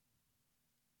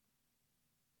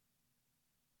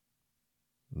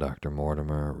 Dr.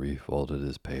 Mortimer refolded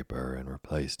his paper and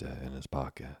replaced it in his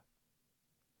pocket.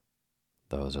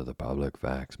 Those are the public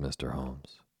facts, Mr.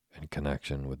 Holmes, in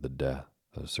connection with the death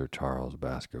of Sir Charles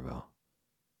Baskerville.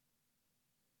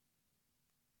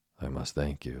 I must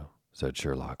thank you, said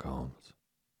Sherlock Holmes,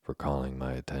 for calling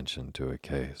my attention to a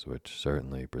case which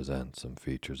certainly presents some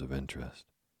features of interest.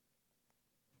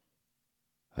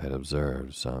 I had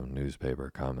observed some newspaper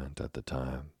comment at the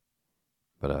time,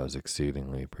 but I was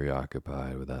exceedingly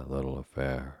preoccupied with that little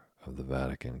affair of the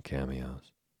Vatican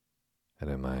cameos,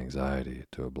 and in my anxiety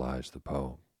to oblige the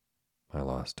Pope, I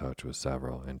lost touch with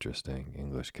several interesting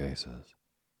English cases.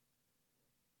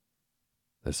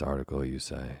 This article, you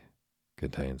say,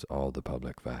 contains all the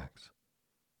public facts.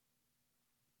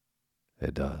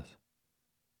 It does.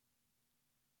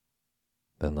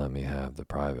 Then let me have the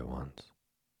private ones.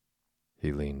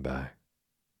 He leaned back,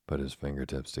 put his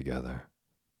fingertips together,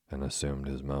 and assumed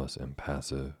his most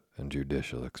impassive and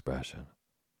judicial expression.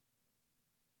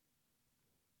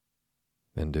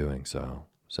 In doing so,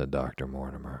 said Dr.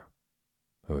 Mortimer,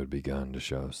 who had begun to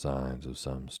show signs of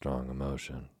some strong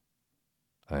emotion,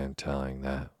 I am telling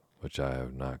that which I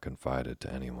have not confided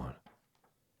to anyone.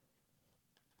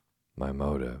 My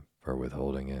motive for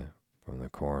withholding it from the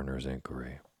coroner's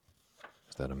inquiry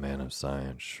is that a man of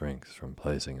science shrinks from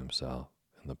placing himself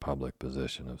in the public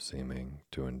position of seeming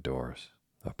to endorse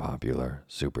a popular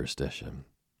superstition.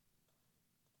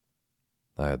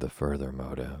 I had the further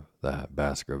motive that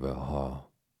Baskerville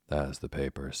Hall, as the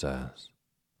paper says,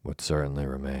 would certainly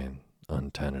remain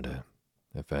untenanted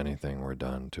if anything were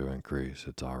done to increase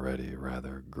its already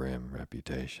rather grim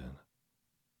reputation.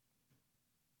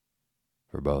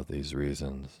 For both these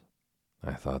reasons,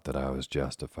 I thought that I was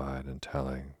justified in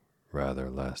telling rather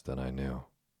less than I knew,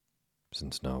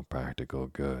 since no practical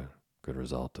good could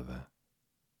result of it.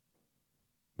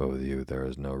 But with you there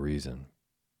is no reason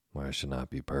why I should not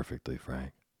be perfectly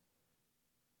frank.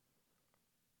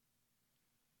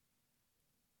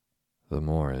 The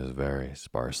moor is very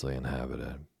sparsely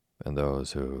inhabited, and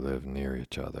those who live near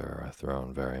each other are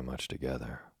thrown very much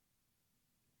together.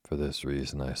 For this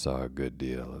reason I saw a good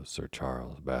deal of Sir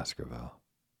Charles Baskerville.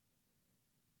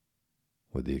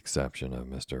 With the exception of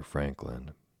Mr.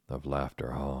 Franklin of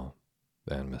Laughter Hall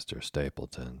and Mr.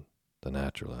 Stapleton, the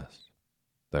naturalist,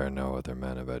 there are no other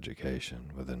men of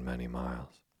education within many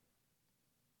miles.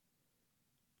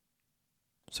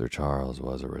 Sir Charles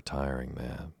was a retiring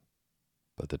man,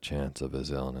 but the chance of his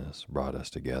illness brought us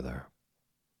together,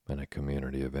 and a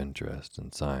community of interest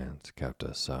in science kept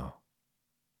us so.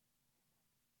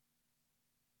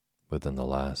 Within the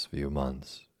last few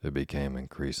months, it became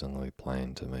increasingly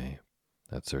plain to me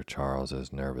that Sir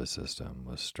Charles's nervous system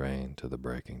was strained to the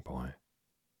breaking point.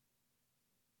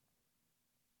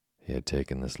 He had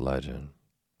taken this legend,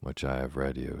 which I have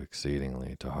read you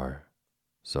exceedingly to heart,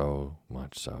 so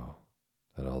much so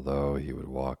that although he would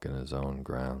walk in his own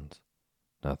grounds,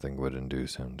 nothing would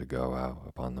induce him to go out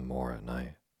upon the moor at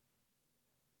night.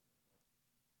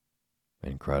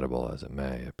 Incredible as it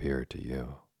may appear to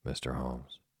you, Mr.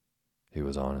 Holmes, he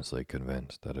was honestly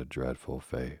convinced that a dreadful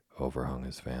fate overhung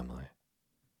his family,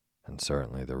 and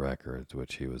certainly the records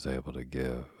which he was able to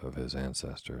give of his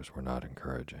ancestors were not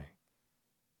encouraging.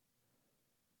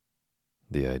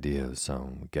 The idea of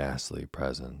some ghastly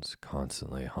presence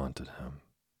constantly haunted him,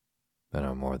 and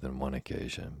on more than one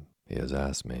occasion he has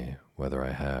asked me whether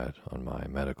I had, on my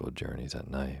medical journeys at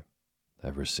night,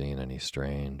 ever seen any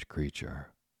strange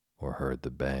creature or heard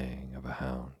the baying of a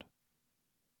hound.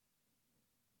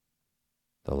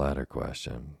 The latter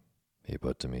question he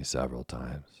put to me several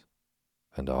times,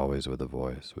 and always with a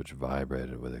voice which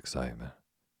vibrated with excitement.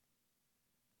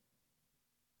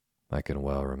 I can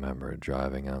well remember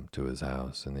driving up to his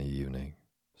house in the evening,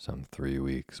 some 3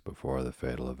 weeks before the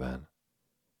fatal event.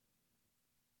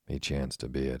 He chanced to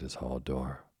be at his hall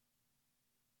door.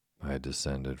 I had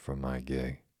descended from my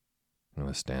gig and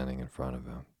was standing in front of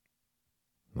him,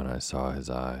 when I saw his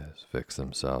eyes fix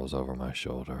themselves over my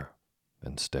shoulder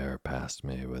and stare past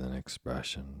me with an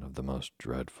expression of the most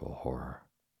dreadful horror.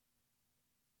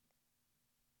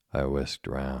 I whisked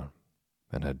round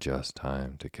and had just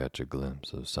time to catch a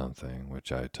glimpse of something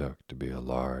which I took to be a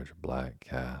large black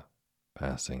cab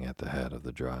passing at the head of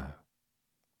the drive.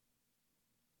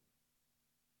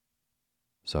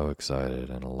 So excited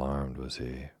and alarmed was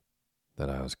he that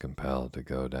I was compelled to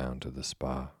go down to the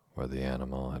spot where the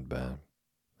animal had been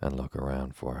and look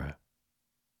around for it.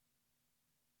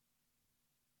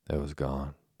 It was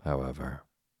gone, however,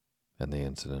 and the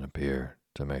incident appeared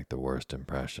to make the worst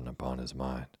impression upon his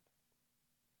mind.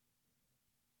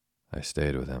 I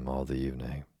stayed with him all the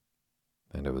evening,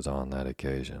 and it was on that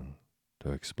occasion,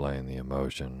 to explain the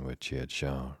emotion which he had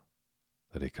shown,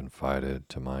 that he confided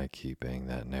to my keeping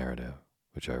that narrative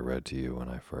which I read to you when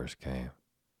I first came.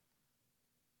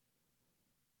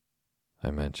 I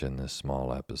mention this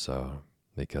small episode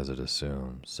because it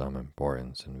assumes some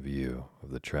importance in view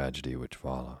of the tragedy which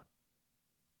followed.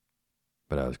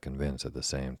 But I was convinced at the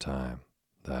same time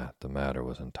that the matter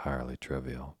was entirely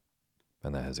trivial,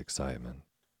 and that his excitement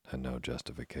had no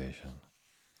justification.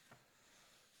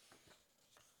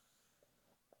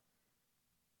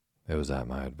 It was at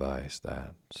my advice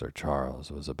that Sir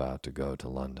Charles was about to go to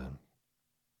London.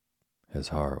 His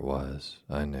heart was,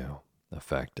 I knew,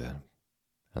 affected,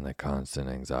 and the constant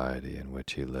anxiety in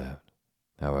which he lived,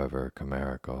 however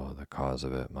chimerical the cause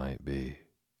of it might be,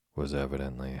 was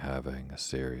evidently having a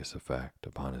serious effect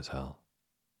upon his health.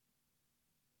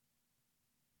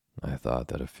 I thought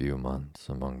that a few months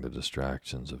among the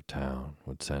distractions of town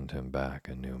would send him back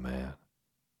a new man.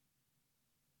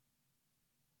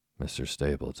 Mr.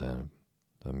 Stapleton,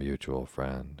 a mutual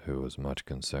friend who was much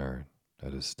concerned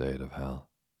at his state of health,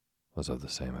 was of the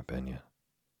same opinion.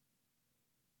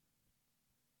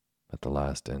 At the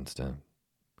last instant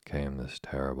came this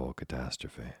terrible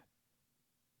catastrophe.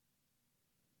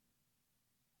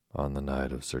 On the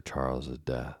night of Sir Charles's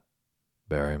death,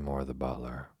 Barrymore the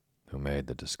butler, who made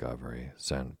the discovery,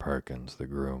 sent Perkins the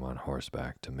groom on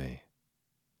horseback to me,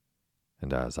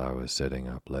 and as I was sitting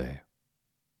up late,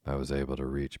 I was able to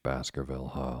reach Baskerville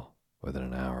Hall within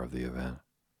an hour of the event.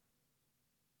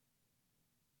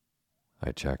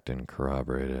 I checked and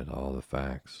corroborated all the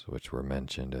facts which were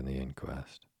mentioned in the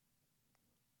inquest.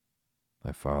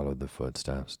 I followed the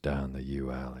footsteps down the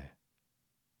yew alley.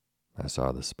 I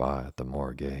saw the spot at the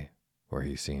moor gate where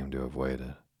he seemed to have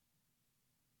waited.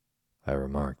 I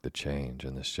remarked the change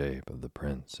in the shape of the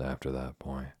prints after that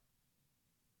point.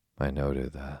 I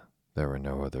noted that there were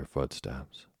no other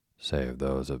footsteps, save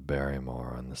those of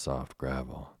Barrymore on the soft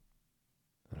gravel,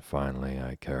 and finally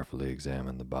I carefully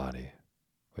examined the body,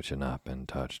 which had not been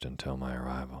touched until my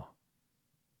arrival.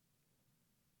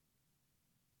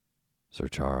 Sir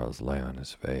Charles lay on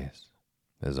his face,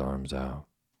 his arms out,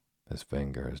 his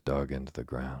fingers dug into the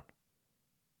ground,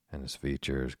 and his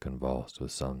features convulsed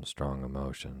with some strong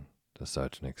emotion to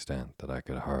such an extent that I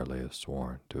could hardly have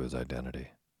sworn to his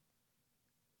identity.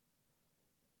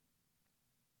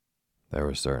 There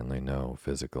was certainly no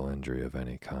physical injury of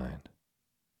any kind,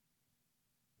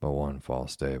 but one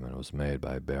false statement was made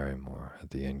by Barrymore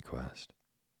at the inquest.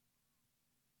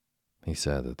 He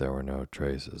said that there were no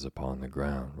traces upon the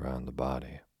ground round the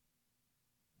body.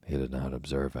 He did not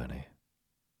observe any,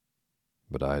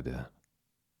 but I did,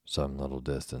 some little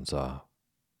distance off,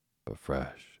 but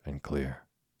fresh and clear.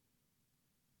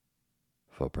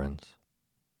 Footprints?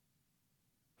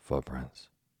 Footprints.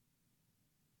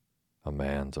 A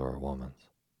man's or a woman's.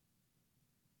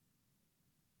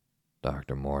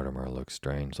 Dr. Mortimer looked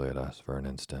strangely at us for an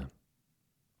instant,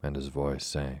 and his voice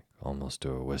sank almost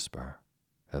to a whisper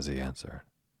as he answered,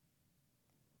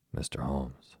 "Mr.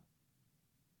 Holmes,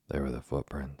 they were the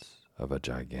footprints of a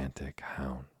gigantic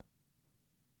hound."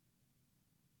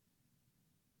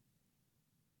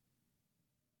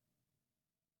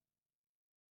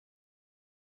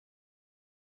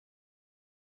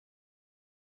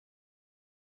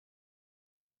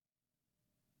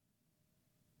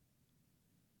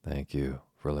 Thank you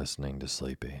for listening to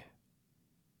Sleepy.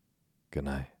 Good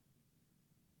night.